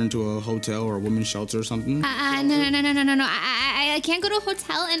expenses, get her into a hotel or a women's shelter or something. No. I can't go to a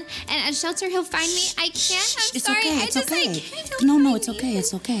hotel and a shelter. He'll find me. I can't. I'm sorry. Okay, it's okay. No, it's okay.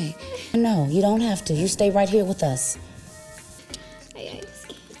 It's okay. No, you don't have to. You stay right here with us. I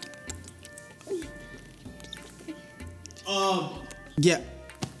just can't. Yeah.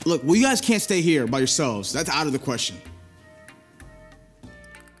 Look, well, you guys can't stay here by yourselves. That's out of the question.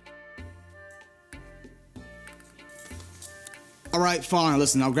 All right, fine.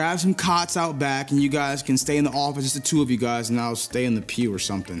 Listen, I'll grab some cots out back, and you guys can stay in the office, just the two of you guys, and I'll stay in the pew or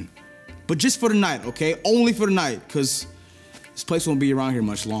something. But just for the night, okay? Only for the night, because This place won't be around here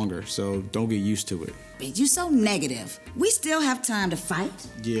much longer, so don't get used to it. But you so negative. We still have time to fight.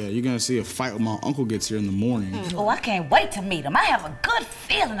 Yeah, you're gonna see a fight when my uncle gets here in the morning. Oh, I can't wait to meet him. I have a good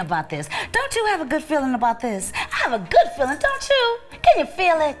feeling about this. Don't you have a good feeling about this? I have a good feeling, don't you? Can you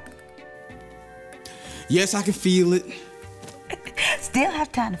feel it? Yes, I can feel it. Still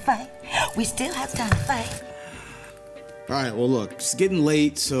have time to fight. We still have time to fight. All right, well, look, it's getting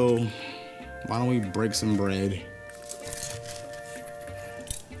late, so why don't we break some bread?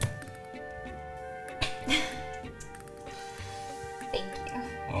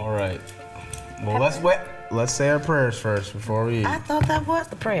 All right. Well, let's say our prayers first before we eat. I thought that was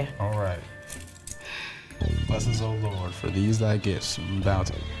the prayer. All right. Bless us, O Lord, for these thy gifts and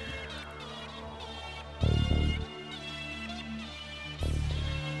bounty.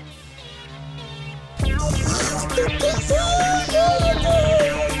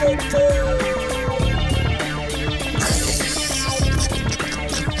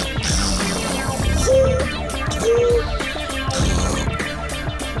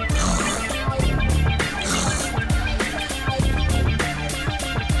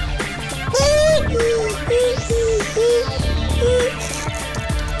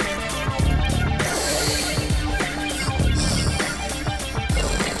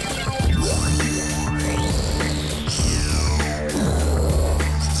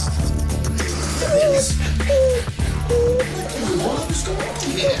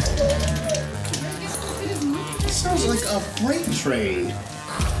 Sounds like a freight train.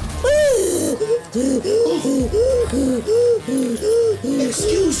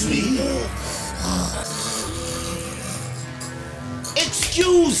 Excuse me.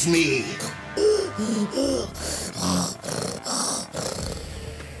 Excuse me.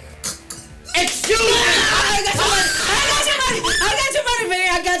 Excuse me. I got your money, baby.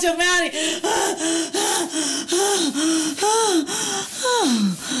 I got your money.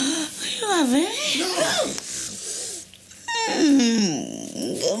 You love it? No.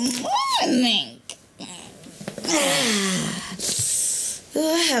 Good morning. I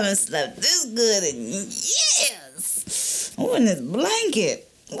haven't slept this good in years. Oh, in this blanket.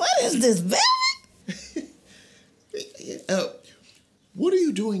 What is this, velvet? What are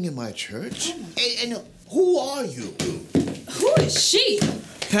you doing in my church? And who are you? Who is she?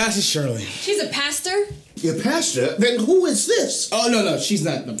 Pastor Shirley. She's a pastor? Your pastor? Then who is this? Oh, no, she's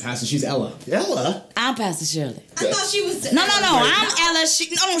not the pastor. She's Ella. Ella? I'm Pastor Shirley. I thought she was... No, I'm Ella.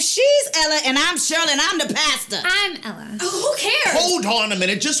 She's Ella, and I'm Shirley, and I'm the pastor. I'm Ella. Oh, who cares? Hold on a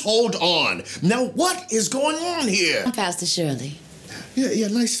minute. Just hold on. Now, what is going on here? I'm Pastor Shirley. Yeah,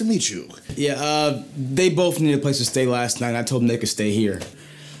 nice to meet you. Yeah, they both needed a place to stay last night, and I told them they could stay here.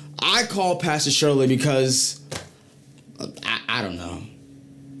 I called Pastor Shirley because... I don't know.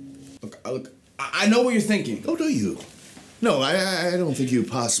 Look, I know what you're thinking. Oh, do you? No, I don't think you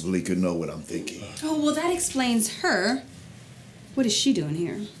possibly could know what I'm thinking. Oh, well, that explains her. What is she doing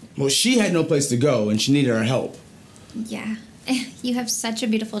here? Well, she had no place to go, and she needed our help. Yeah. You have such a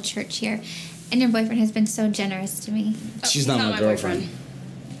beautiful church here, and your boyfriend has been so generous to me. She's not my girlfriend.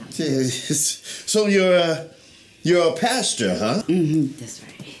 So you're a pastor, huh? Mm-hmm, that's right.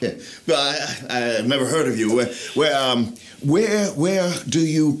 Yeah. Well, I've never heard of you. Where do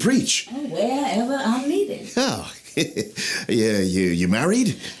you preach? Oh, wherever I'm needed. Oh, yeah. You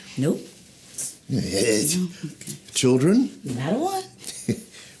married? Nope. Children? Not one.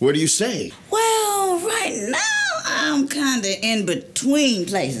 Where do you stay? Well, right now I'm kind of in between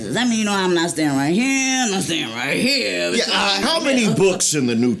places. I mean, I'm not staying right here, I'm not staying right here. Yeah. How many books in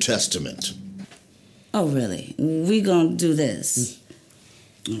the New Testament? Oh, really? We gonna do this?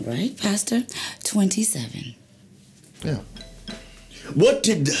 All right, Pastor. 27. Yeah. What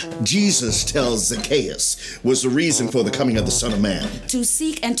did Jesus tell Zacchaeus was the reason for the coming of the Son of Man? To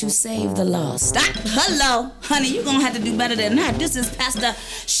seek and to save the lost. Hello, honey, you're gonna have to do better than that. This is Pastor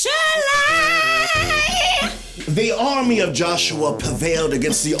Shirley. The army of Joshua prevailed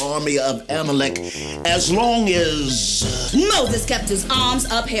against the army of Amalek as long as Moses kept his arms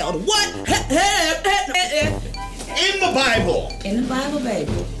upheld. What? In the Bible. In the Bible,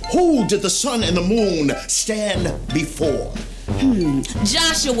 baby. Who did the sun and the moon stand before?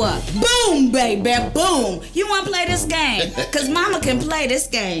 Joshua. Boom, baby, boom. You want to play this game? Because Mama can play this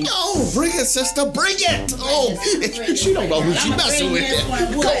game. Oh, bring it, sister, bring it. Oh, she don't know who she's messing with.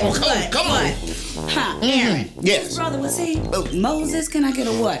 Come on. Huh, Aaron? Yes. His brother, was he? Moses, can I get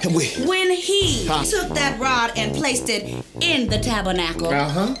a what? When he took that rod and placed it in the tabernacle,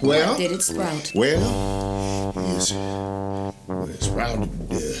 well, what did it sprout? Well, yes. It sprouted.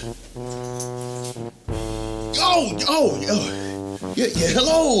 Yeah,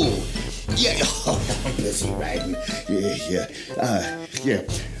 hello. Yeah, I'm busy writing. Yeah.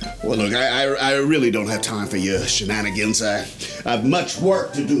 Well, look, I really don't have time for your shenanigans. I've much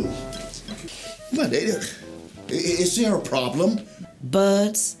work to do. But is there a problem?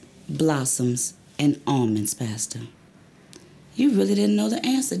 Buds, blossoms, and almonds, Pastor. You really didn't know the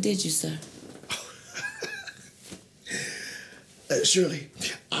answer, did you, sir? Shirley,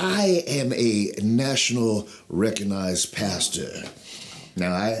 I am a national recognized pastor.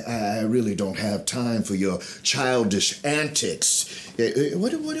 Now, I really don't have time for your childish antics.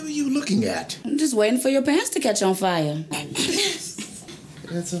 What are you looking at? I'm just waiting for your pants to catch on fire.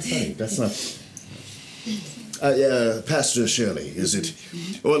 That's not funny. That's not... Pastor Shirley, is it?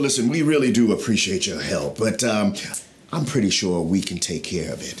 Well, listen, we really do appreciate your help, but I'm pretty sure we can take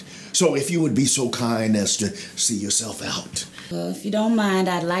care of it. So if you would be so kind as to see yourself out. Well, if you don't mind,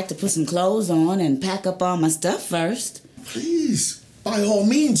 I'd like to put some clothes on and pack up all my stuff first. Please, by all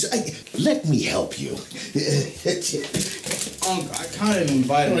means, let me help you. I kind of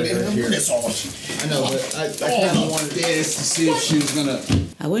invited her here. That's all. I know, but I kind of wanted this to see if she was gonna...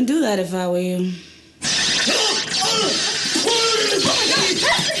 I wouldn't do that if I were you.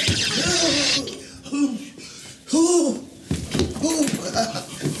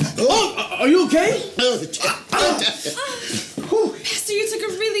 Are you okay? Pastor, you took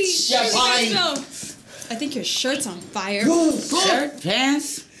a really fine. I think your shirt's on fire. Shirt,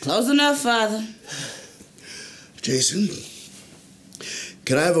 pants, close enough, Father. Jason,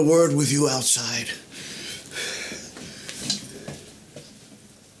 can I have a word with you outside?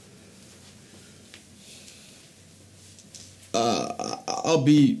 I'll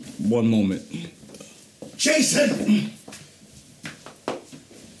be one moment. Jason!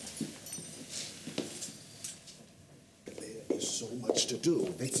 There's so much to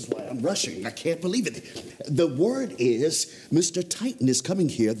do. This is why I'm rushing. I can't believe it. The word is Mr. Titan is coming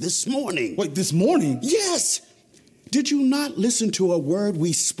here this morning. Wait, this morning? Yes! Did you not listen to a word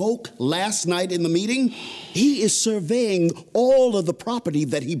we spoke last night in the meeting? He is surveying all of the property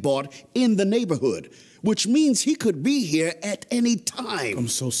that he bought in the neighborhood, which means he could be here at any time. I'm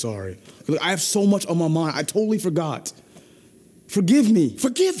so sorry. Look, I have so much on my mind. I totally forgot. Forgive me.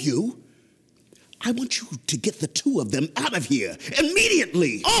 Forgive you? I want you to get the two of them out of here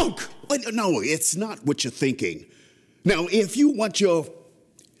immediately. Unc! No, it's not what you're thinking. Now, if you want your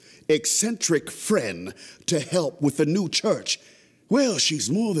eccentric friend to help with the new church, well, she's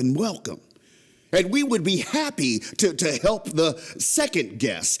more than welcome. And we would be happy to help the second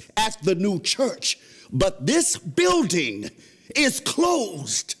guest at the new church. But this building is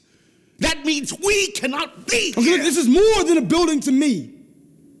closed. That means we cannot be here. This is more than a building to me.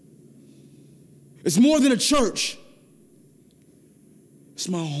 It's more than a church. It's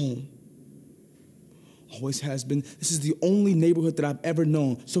my home. Always has been. This is the only neighborhood that I've ever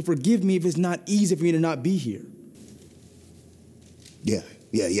known. So forgive me if it's not easy for me to not be here. Yeah.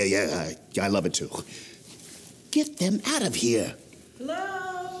 I love it too. Get them out of here.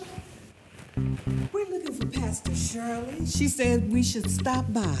 Hello? We're looking for Pastor Shirley. She said we should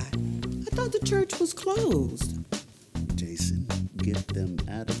stop by. I thought the church was closed. Jason, get them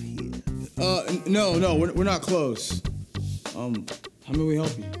out of here. No, we're not close. How may we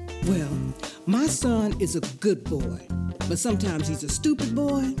help you? Well, my son is a good boy, but sometimes he's a stupid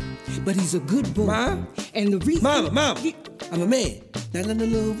boy, but he's a good boy. Mom? And the reason... Mama, I'm a man. Not a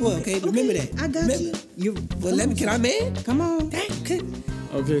little boy, okay? Remember that. I got you. Can I man? Come on.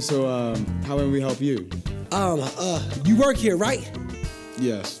 Okay, so, how may we help you? You work here, right?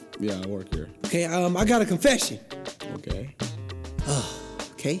 Yes. Yeah, I work here. Okay, I got a confession. Okay.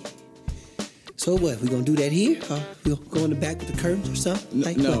 Okay. So what, we gonna do that here? We'll go in the back with the curtains or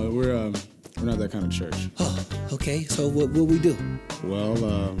something? No, we're not that kind of church. Oh, okay. So what will we do? Well,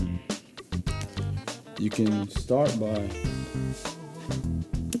 you can start by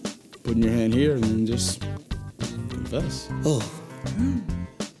putting your hand here and then just confess. Oh.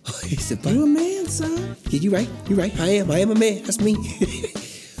 He said, You a man, son. Yeah, you right. I am a man. That's me.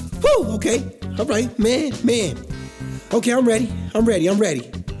 Woo, okay. All right, man. Okay, I'm ready.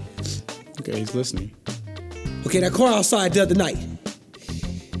 Okay, he's listening. Okay, that car outside the other night.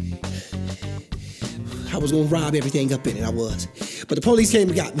 I was gonna rob everything up in it, I was. But the police came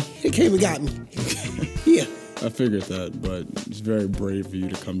and got me. They came and got me. Yeah. I figured that, but it's very brave for you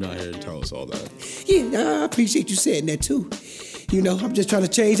to come down here and tell us all that. Yeah, I appreciate you saying that too. You know, I'm just trying to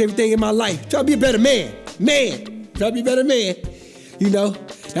change everything in my life. Try to be a better man. Try to be a better man. You know,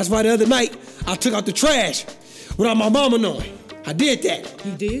 that's why the other night I took out the trash without my mama knowing. I did that.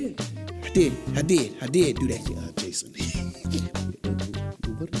 You did? I did do that. Jason.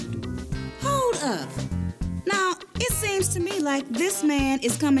 Hold up. Now, it seems to me like this man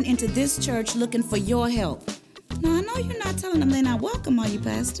is coming into this church looking for your help. Now, I know you're not telling them they're not welcome, are you,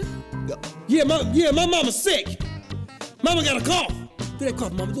 Pastor? Yeah, my mama's sick. Mama got a cough. Do that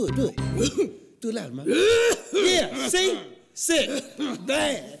cough, Mama. Do it. Do it loud, Mama. Yeah, see? Sick.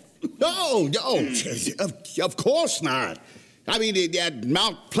 Bad. No, of course not. I mean, at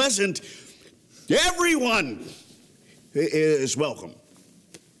Mount Pleasant, everyone is welcome.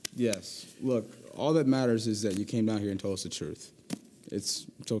 Yes. Look, all that matters is that you came down here and told us the truth. It's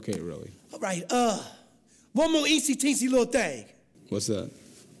okay, really. All right, one more eensy-teensy little thing. What's that?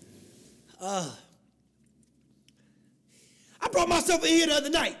 I brought myself in here the other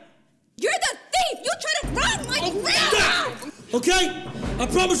night. You're the thief! You tried to rob my friend! Okay? I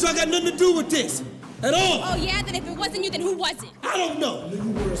promise you I got nothing to do with this. At all. Oh, yeah? Then if it wasn't you, then who was it? I don't know.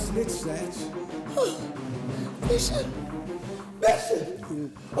 You were a snitch, Satch. Bishop.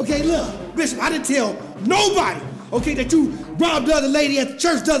 Okay, look, Bishop, I didn't tell nobody, okay, that you robbed the other lady at the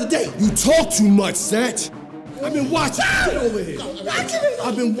church the other day. You talk too much, Satch. I've been watching you. Get over here.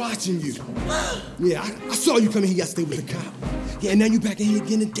 I've been watching you. Yeah, I saw you come in here yesterday with a cop. Yeah, and now you back in here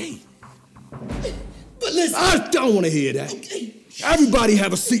again today. But listen. I don't want to hear that. Okay. Everybody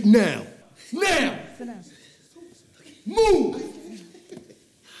have a seat now. Now. Move.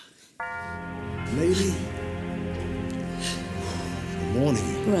 Lady. Good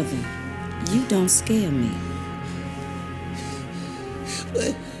morning. Brother, you don't scare me.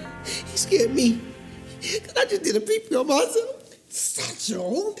 But he scared me. Because I just did a pee-pee on myself.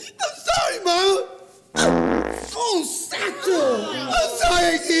 Satchel? I'm sorry, Mama. Oh, Satchel. I'm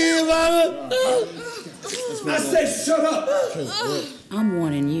sorry again, Mama. I said shut up. I'm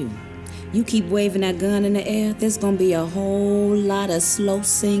warning you. You keep waving that gun in the air, there's gonna be a whole lot of slow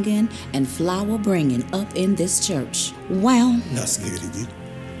singing and flower bringing up in this church. Wow. Not scared of you.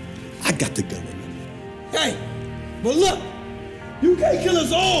 I got the gun in me. Hey, but look, you can't kill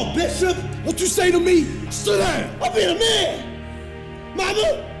us all, Bishop. What you say to me? Sit down. I'm being a man.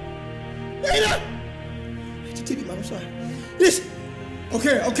 Mama. Ain't I? TV, Mama, I'm sorry. Listen.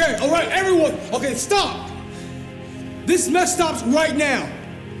 Okay, all right, everyone. Okay, stop. This mess stops right now.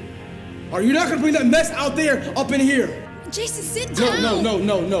 Are you not gonna bring that mess out there up in here? Jason, sit down. No,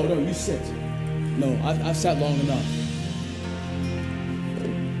 you sit. No, I've sat long enough.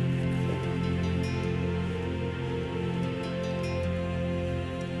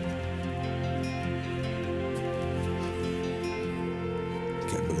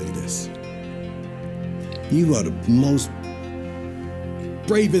 Can't believe this. You are the most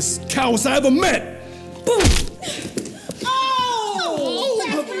bravest cowards I ever met. Boom!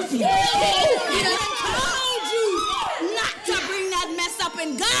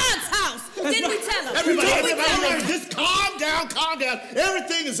 In God's house. Didn't we tell him? Everybody, just calm down.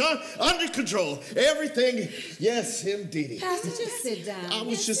 Everything is under control. Everything, yes, indeed. Pastor, just sit down. I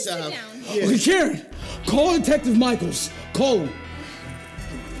was just, sit down. Yeah. Okay, Karen, call Detective Michaels. Call him.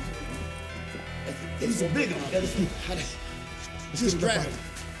 He's a big one. Just grab him.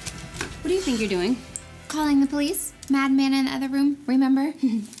 What do you think you're doing? Calling the police? Madman in the other room, remember?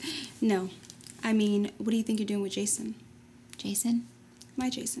 No. I mean, what do you think you're doing with Jason? Jason? My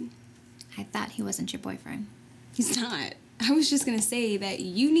Jason. I thought he wasn't your boyfriend. He's not. I was just gonna say that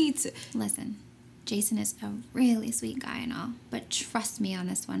you need to... Listen, Jason is a really sweet guy and all, but trust me on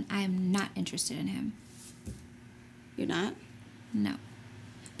this one, I am not interested in him. You're not? No.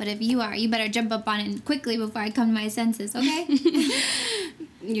 But if you are, you better jump up on it quickly before I come to my senses, okay?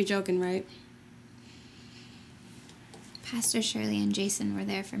 You're joking, right? Pastor Shirley and Jason were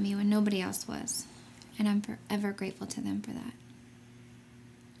there for me when nobody else was, and I'm forever grateful to them for that.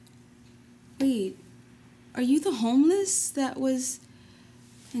 Wait, are you the homeless that was...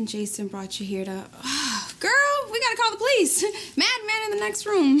 And Jason brought you here to... girl, we gotta call the police. Madman in the next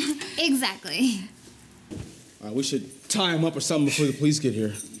room. Exactly. All right, we should tie him up or something before the police get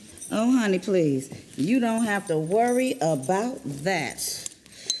here. Oh, honey, please. You don't have to worry about that.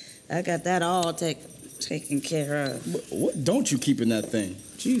 I got that all taken care of. What don't you keep in that thing?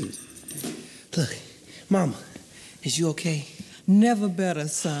 Jesus. Look, Mama, is you okay? Never better,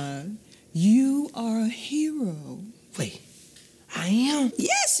 son. You are a hero. Wait, I am?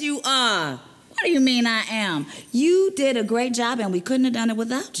 Yes, you are. What do you mean I am? You did a great job, and we couldn't have done it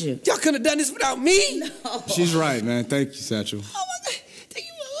without you. Y'all couldn't have done this without me? No. She's right, man. Thank you, Satchel. Oh, my God. Thank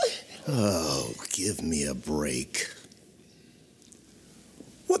you, Mama. Oh, give me a break.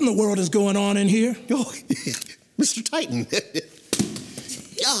 What in the world is going on in here? Oh, Mr. Titan.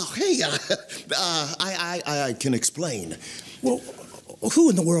 Oh, hey, I can explain. Well, Well, who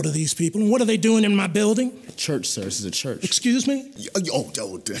in the world are these people, and what are they doing in my building? A church, sir. This is a church. Excuse me? Oh,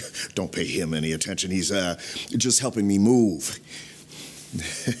 don't pay him any attention. He's just helping me move.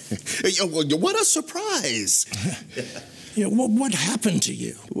 What a surprise! Yeah, what happened to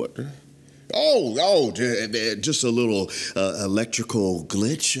you? What? Oh, just a little electrical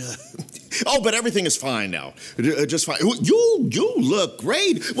glitch. Oh, but everything is fine now. Just fine. You look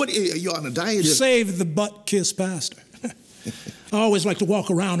great. What, are you on a diet? Save the butt-kiss pastor. I always like to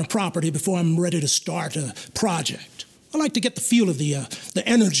walk around a property before I'm ready to start a project. I like to get the feel of the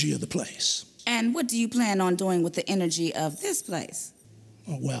energy of the place. And what do you plan on doing with the energy of this place?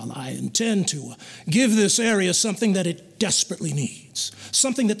 Oh, well, I intend to give this area something that it desperately needs,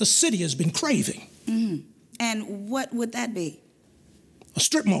 something that the city has been craving. Mm-hmm. And what would that be? A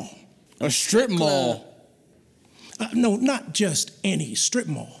strip mall. A strip mall? No, not just any strip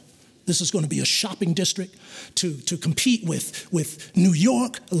mall. This is going to be a shopping district to compete with New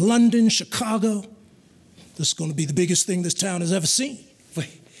York, London, Chicago. This is going to be the biggest thing this town has ever seen.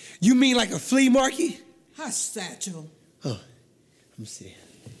 Wait, you mean like a flea market? Hush, Satchel. Oh, let me see.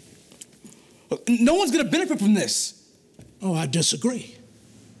 No one's going to benefit from this. Oh, I disagree.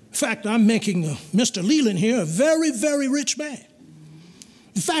 In fact, I'm making Mr. Leland here a very, very rich man.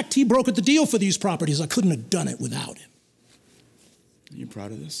 In fact, he brokered the deal for these properties. I couldn't have done it without him. Are you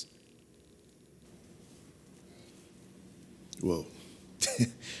proud of this? Well,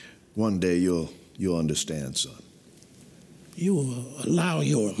 one day you'll understand, son. You allow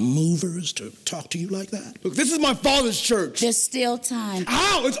your movers to talk to you like that? Look, this is my father's church. There's still time.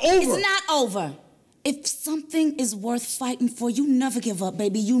 Ow, it's over. It's not over. If something is worth fighting for, you never give up,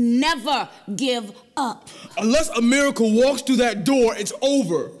 baby. You never give up. Unless a miracle walks through that door, it's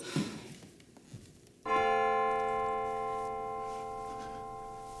over.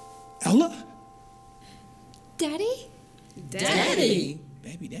 Ella? Daddy? Daddy?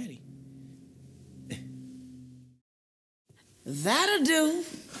 Baby daddy. That'll do.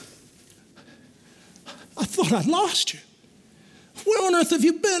 I thought I'd lost you. Where on earth have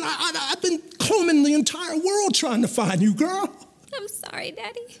you been? I've been combing the entire world trying to find you, girl. I'm sorry,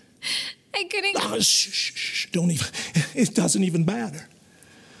 Daddy. I couldn't... Oh, shh. Don't even... It doesn't even matter.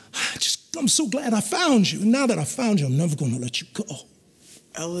 I'm so glad I found you. And now that I found you, I'm never going to let you go.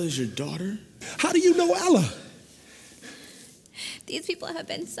 Ella is your daughter? How do you know Ella? These people have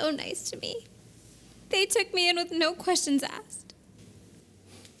been so nice to me. They took me in with no questions asked.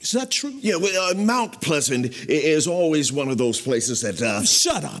 Is that true? Yeah, well, Mount Pleasant is always one of those places that...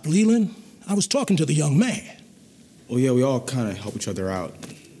 Shut up, Leland. I was talking to the young man. Well, yeah, we all kind of help each other out.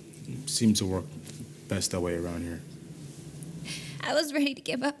 Seems to work best that way around here. I was ready to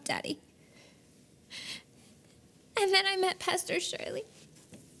give up, Daddy. And then I met Pastor Shirley.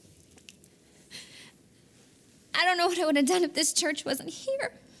 I don't know what I would have done if this church wasn't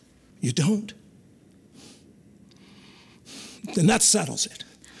here. You don't? Then that settles it.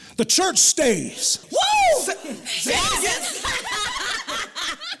 The church stays. Woo! Yes!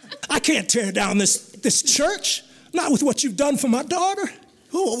 I can't tear down this church, not with what you've done for my daughter.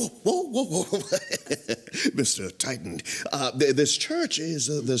 Whoa. Mr. Titan, this church is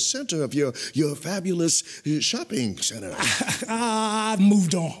the center of your fabulous shopping center. I've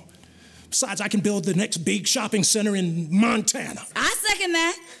moved on. Besides, I can build the next big shopping center in Montana. I second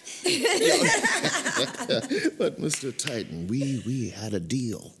that. But, Mr. Titan, we had a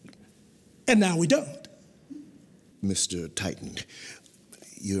deal. And now we don't. Mr. Titan,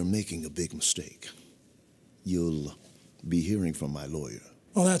 you're making a big mistake. You'll be hearing from my lawyer.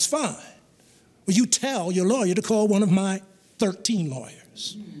 Well, that's fine. Well, you tell your lawyer to call one of my 13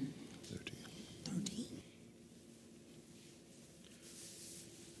 lawyers. 13?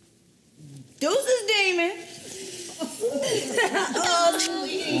 Deuces, demon.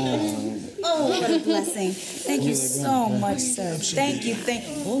 Oh, what a blessing. Thank you so much, sir. Thank you.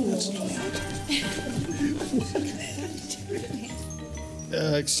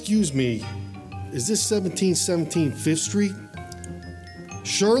 Excuse me. Is this 1717 5th Street?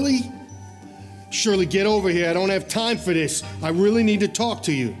 Shirley? Shirley, get over here. I don't have time for this. I really need to talk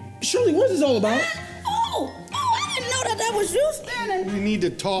to you. Shirley, what is this all about? Oh, I didn't know that was you standing. We need to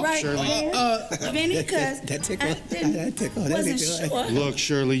talk, Right Shirley. Vinny, because I wasn't sure. Look,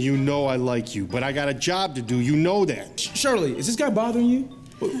 Shirley, you know I like you, but I got a job to do. You know that. Shirley, is this guy bothering you?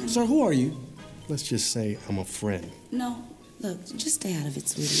 Sir, who are you? Let's just say I'm a friend. No, look, just stay out of it,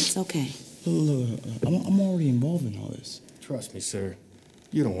 sweetie. It's okay. Look, I'm already involved in all this. Trust me, sir.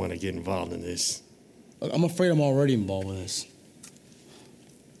 You don't want to get involved in this. Look, I'm afraid I'm already involved with this.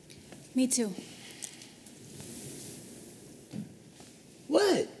 Me too.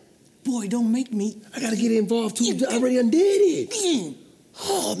 What? Boy, don't make me. I gotta get involved too. I already undid it.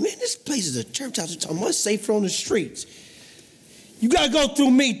 Oh, man, this place is a church house. It's much safer on the streets. You gotta go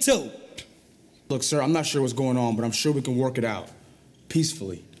through me, too. Look, sir, I'm not sure what's going on, but I'm sure we can work it out.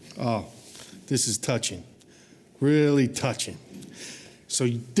 Peacefully. Oh, this is touching. Really touching. So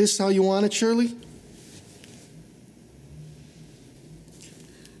this how you want it, Shirley?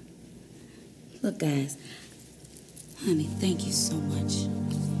 Look, guys, honey, thank you so much.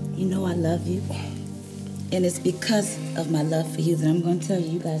 You know I love you. And it's because of my love for you that I'm going to tell you,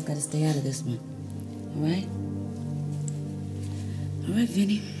 you guys got to stay out of this one. All right? All right,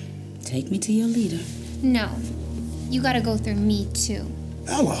 Vinny. Take me to your leader. No. You gotta go through me, too.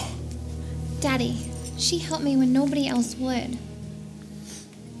 Ella. Daddy, she helped me when nobody else would.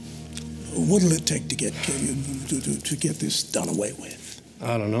 What'll it take to get this done away with?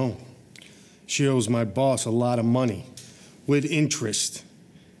 I don't know. She owes my boss a lot of money. With interest.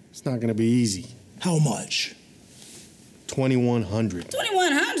 It's not gonna be easy. How much? $2,100.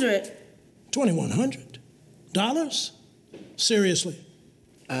 $2,100? $2,100? Seriously?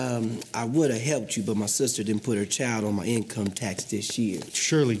 I would have helped you, but my sister didn't put her child on my income tax this year.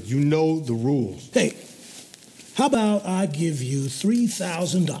 Shirley, you know the rules. Hey, how about I give you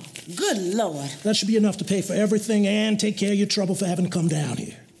 $3,000? Good Lord. That should be enough to pay for everything and take care of your trouble for having to come down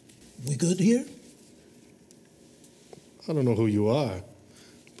here. We good here? I don't know who you are,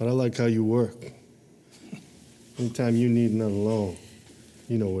 but I like how you work. Anytime you need another loan,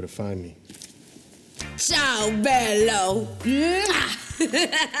 you know where to find me. Ciao, bello.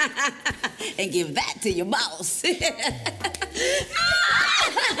 And give that to your boss.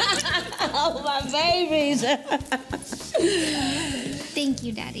 Oh, my babies. Thank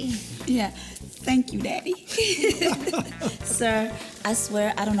you, Daddy. Yeah, thank you, Daddy. Sir, I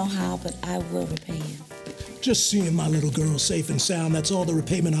swear I don't know how, but I will repay you. Just seeing my little girl safe and sound, that's all the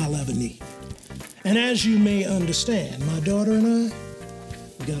repayment I'll ever need. And as you may understand, my daughter and I,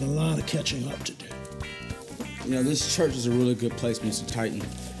 we got a lot of catching up to do. You know, this church is a really good place, Mr. Titan,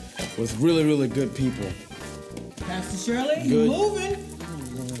 with really, really good people. Pastor Shirley, Good. you moving?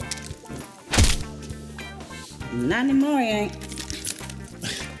 Not anymore, he ain't.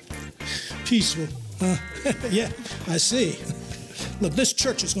 Peaceful, huh? Yeah, I see. Look, this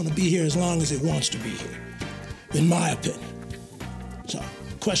church is going to be here as long as it wants to be here, in my opinion. So,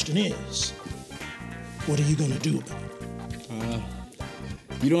 the question is, what are you going to do about it?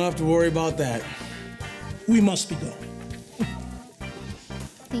 You don't have to worry about that. We must be going.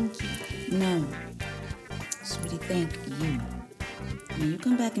 Thank you. No. Sweetie, thank you. When you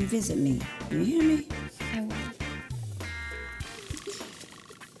come back and visit me, you hear me? I will.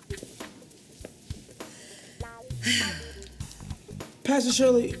 Pastor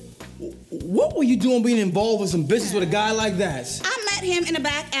Shirley, what were you doing being involved with some business with a guy like that? I met him in a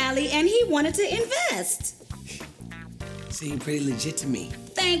back alley and he wanted to invest. Seemed pretty legit to me.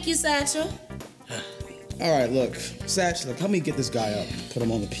 Thank you, Satchel. All right, look, Satch, look, help me get this guy up. Put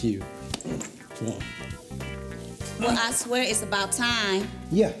him on the pew. Come on. Well, I swear it's about time.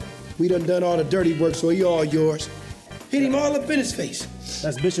 Yeah, we done all the dirty work, so he all yours. Hit him all up in his face.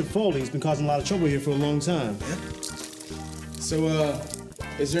 That's Bishop Foley. He's been causing a lot of trouble here for a long time. Yeah. So,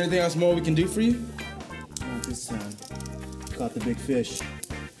 is there anything else more we can do for you? Not this time. Caught the big fish.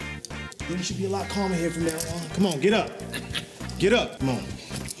 You should be a lot calmer here from now on. Come on, get up. Get up. Come on.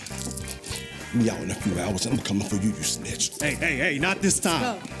 Me out in a few hours, I'm coming for you, you snitch. Hey, not this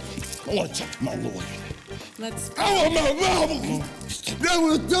time. I want to talk to my lawyer. Let's go. I want my mama. That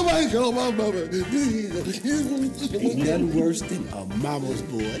was somebody call my mama. Ain't nothing worse than a mama's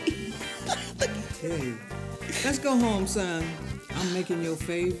boy. Hey, let's go home, son. I'm making your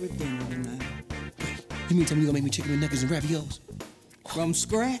favorite dinner tonight. You mean tell me you gonna make me chicken and nuggets and raviolis? From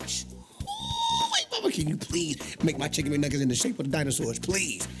scratch? Wait, mama, can you please make my chicken and nuggets in the shape of the dinosaurs,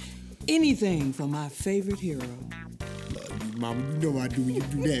 please? Anything for my favorite hero. Love you, mama. You know I do when you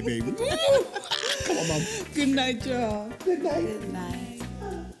do that, baby. Come on, mama. Good night, y'all. Good night. Good night.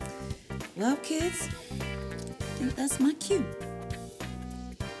 Well, kids, I think that's my cue.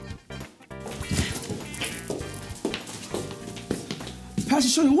 Pastor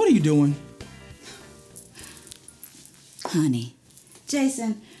Shirley, what are you doing? Honey,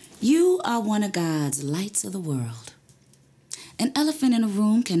 Jason, you are one of God's lights of the world. An elephant in a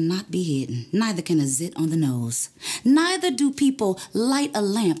room cannot be hidden. Neither can a zit on the nose. Neither do people light a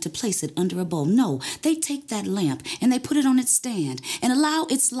lamp to place it under a bowl. No, they take that lamp and they put it on its stand and allow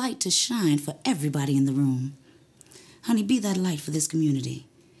its light to shine for everybody in the room. Honey, be that light for this community.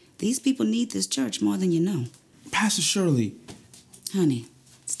 These people need this church more than you know. Pastor Shirley. Honey,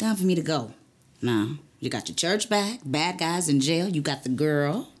 it's time for me to go. Now, you got your church back, bad guys in jail, you got the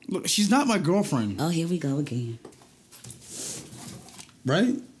girl. Look, she's not my girlfriend. Oh, here we go again.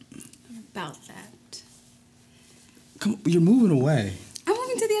 right? About that. Come, you're moving away. I'm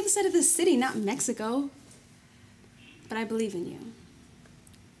moving to the other side of the city, not Mexico. But I believe in you.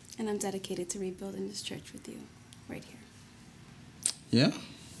 And I'm dedicated to rebuilding this church with you, right here. Yeah?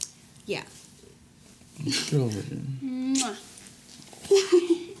 Yeah. Get over here. Mwah.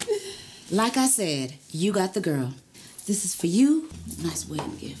 Like I said, you got the girl. This is for you. Nice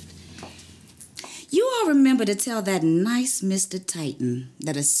wedding gift. You all remember to tell that nice Mr. Titan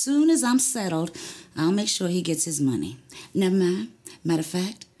that as soon as I'm settled, I'll make sure he gets his money. Never mind. Matter of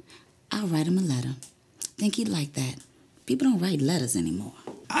fact, I'll write him a letter. Think he'd like that. People don't write letters anymore.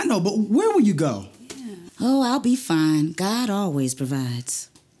 I know, but where will you go? Yeah. Oh, I'll be fine. God always provides.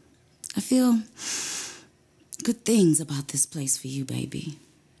 I feel good things about this place for you, baby.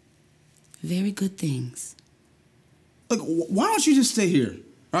 Very good things. Like, why don't you just stay here?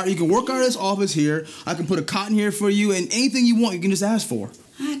 All right, you can work out of this office here. I can put a cot in here for you, and anything you want, you can just ask for.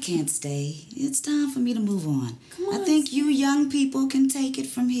 I can't stay. It's time for me to move on. Come on. I think you young people can take it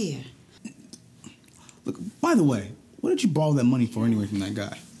from here. Look, by the way, what did you borrow that money for anyway from that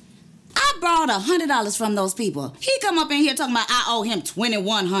guy? I borrowed $100 from those people. He come up in here talking about I owe him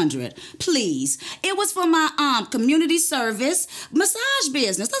 $2,100. Please. It was for my community service massage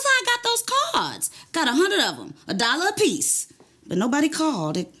business. That's how I got those cards. Got 100 of them, $1 a piece. But nobody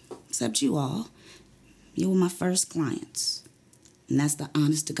called except you all. You were my first clients. And that's the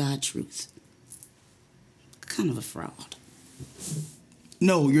honest to God truth. Kind of a fraud.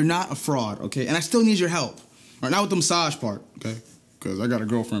 No, you're not a fraud, okay? And I still need your help. All right, not with the massage part, okay? Because I got a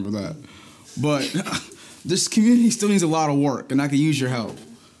girlfriend for that. But this community still needs a lot of work, and I could use your help.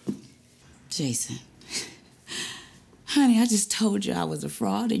 Jason. Honey, I just told you I was a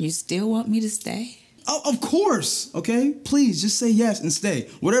fraud, and you still want me to stay? Oh, of course, okay? Please, just say yes and stay.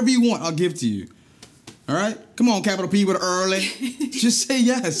 Whatever you want, I'll give to you. All right? Come on, capital P with early. Just say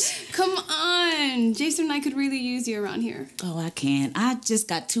yes. Come on. Jason and I could really use you around here. Oh, I can't. I just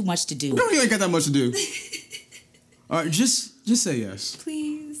got too much to do. No, you ain't got that much to do. All right, just say yes.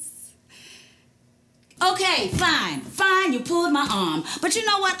 Please. Okay, fine. Fine, you pulled my arm. But you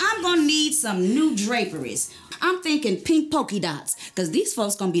know what? I'm gonna need some new draperies. I'm thinking pink polka dots, because these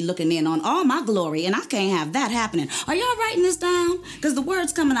folks gonna be looking in on all my glory, and I can't have that happening. Are y'all writing this down? Because the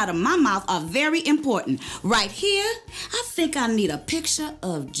words coming out of my mouth are very important. Right here, I think I need a picture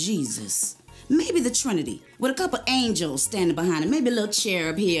of Jesus. Maybe the Trinity, with a couple angels standing behind it. Maybe a little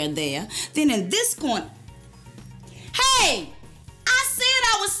cherub here and there. Then in this corner... Hey! I said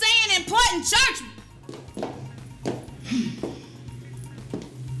I was saying important church...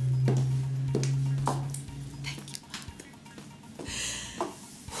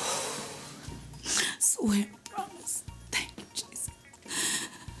 Swear, promise. Thank you, Jesus.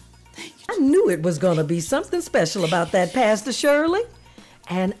 Thank you. I knew it was going to be something special about that, Pastor Shirley.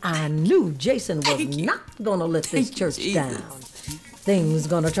 And I knew Jason was not going to let this church down. Things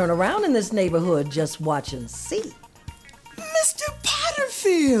going to turn around in this neighborhood. Just watch and see. Mr.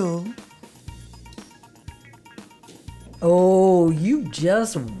 Potterfield. Oh, you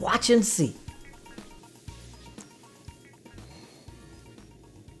just watch and see.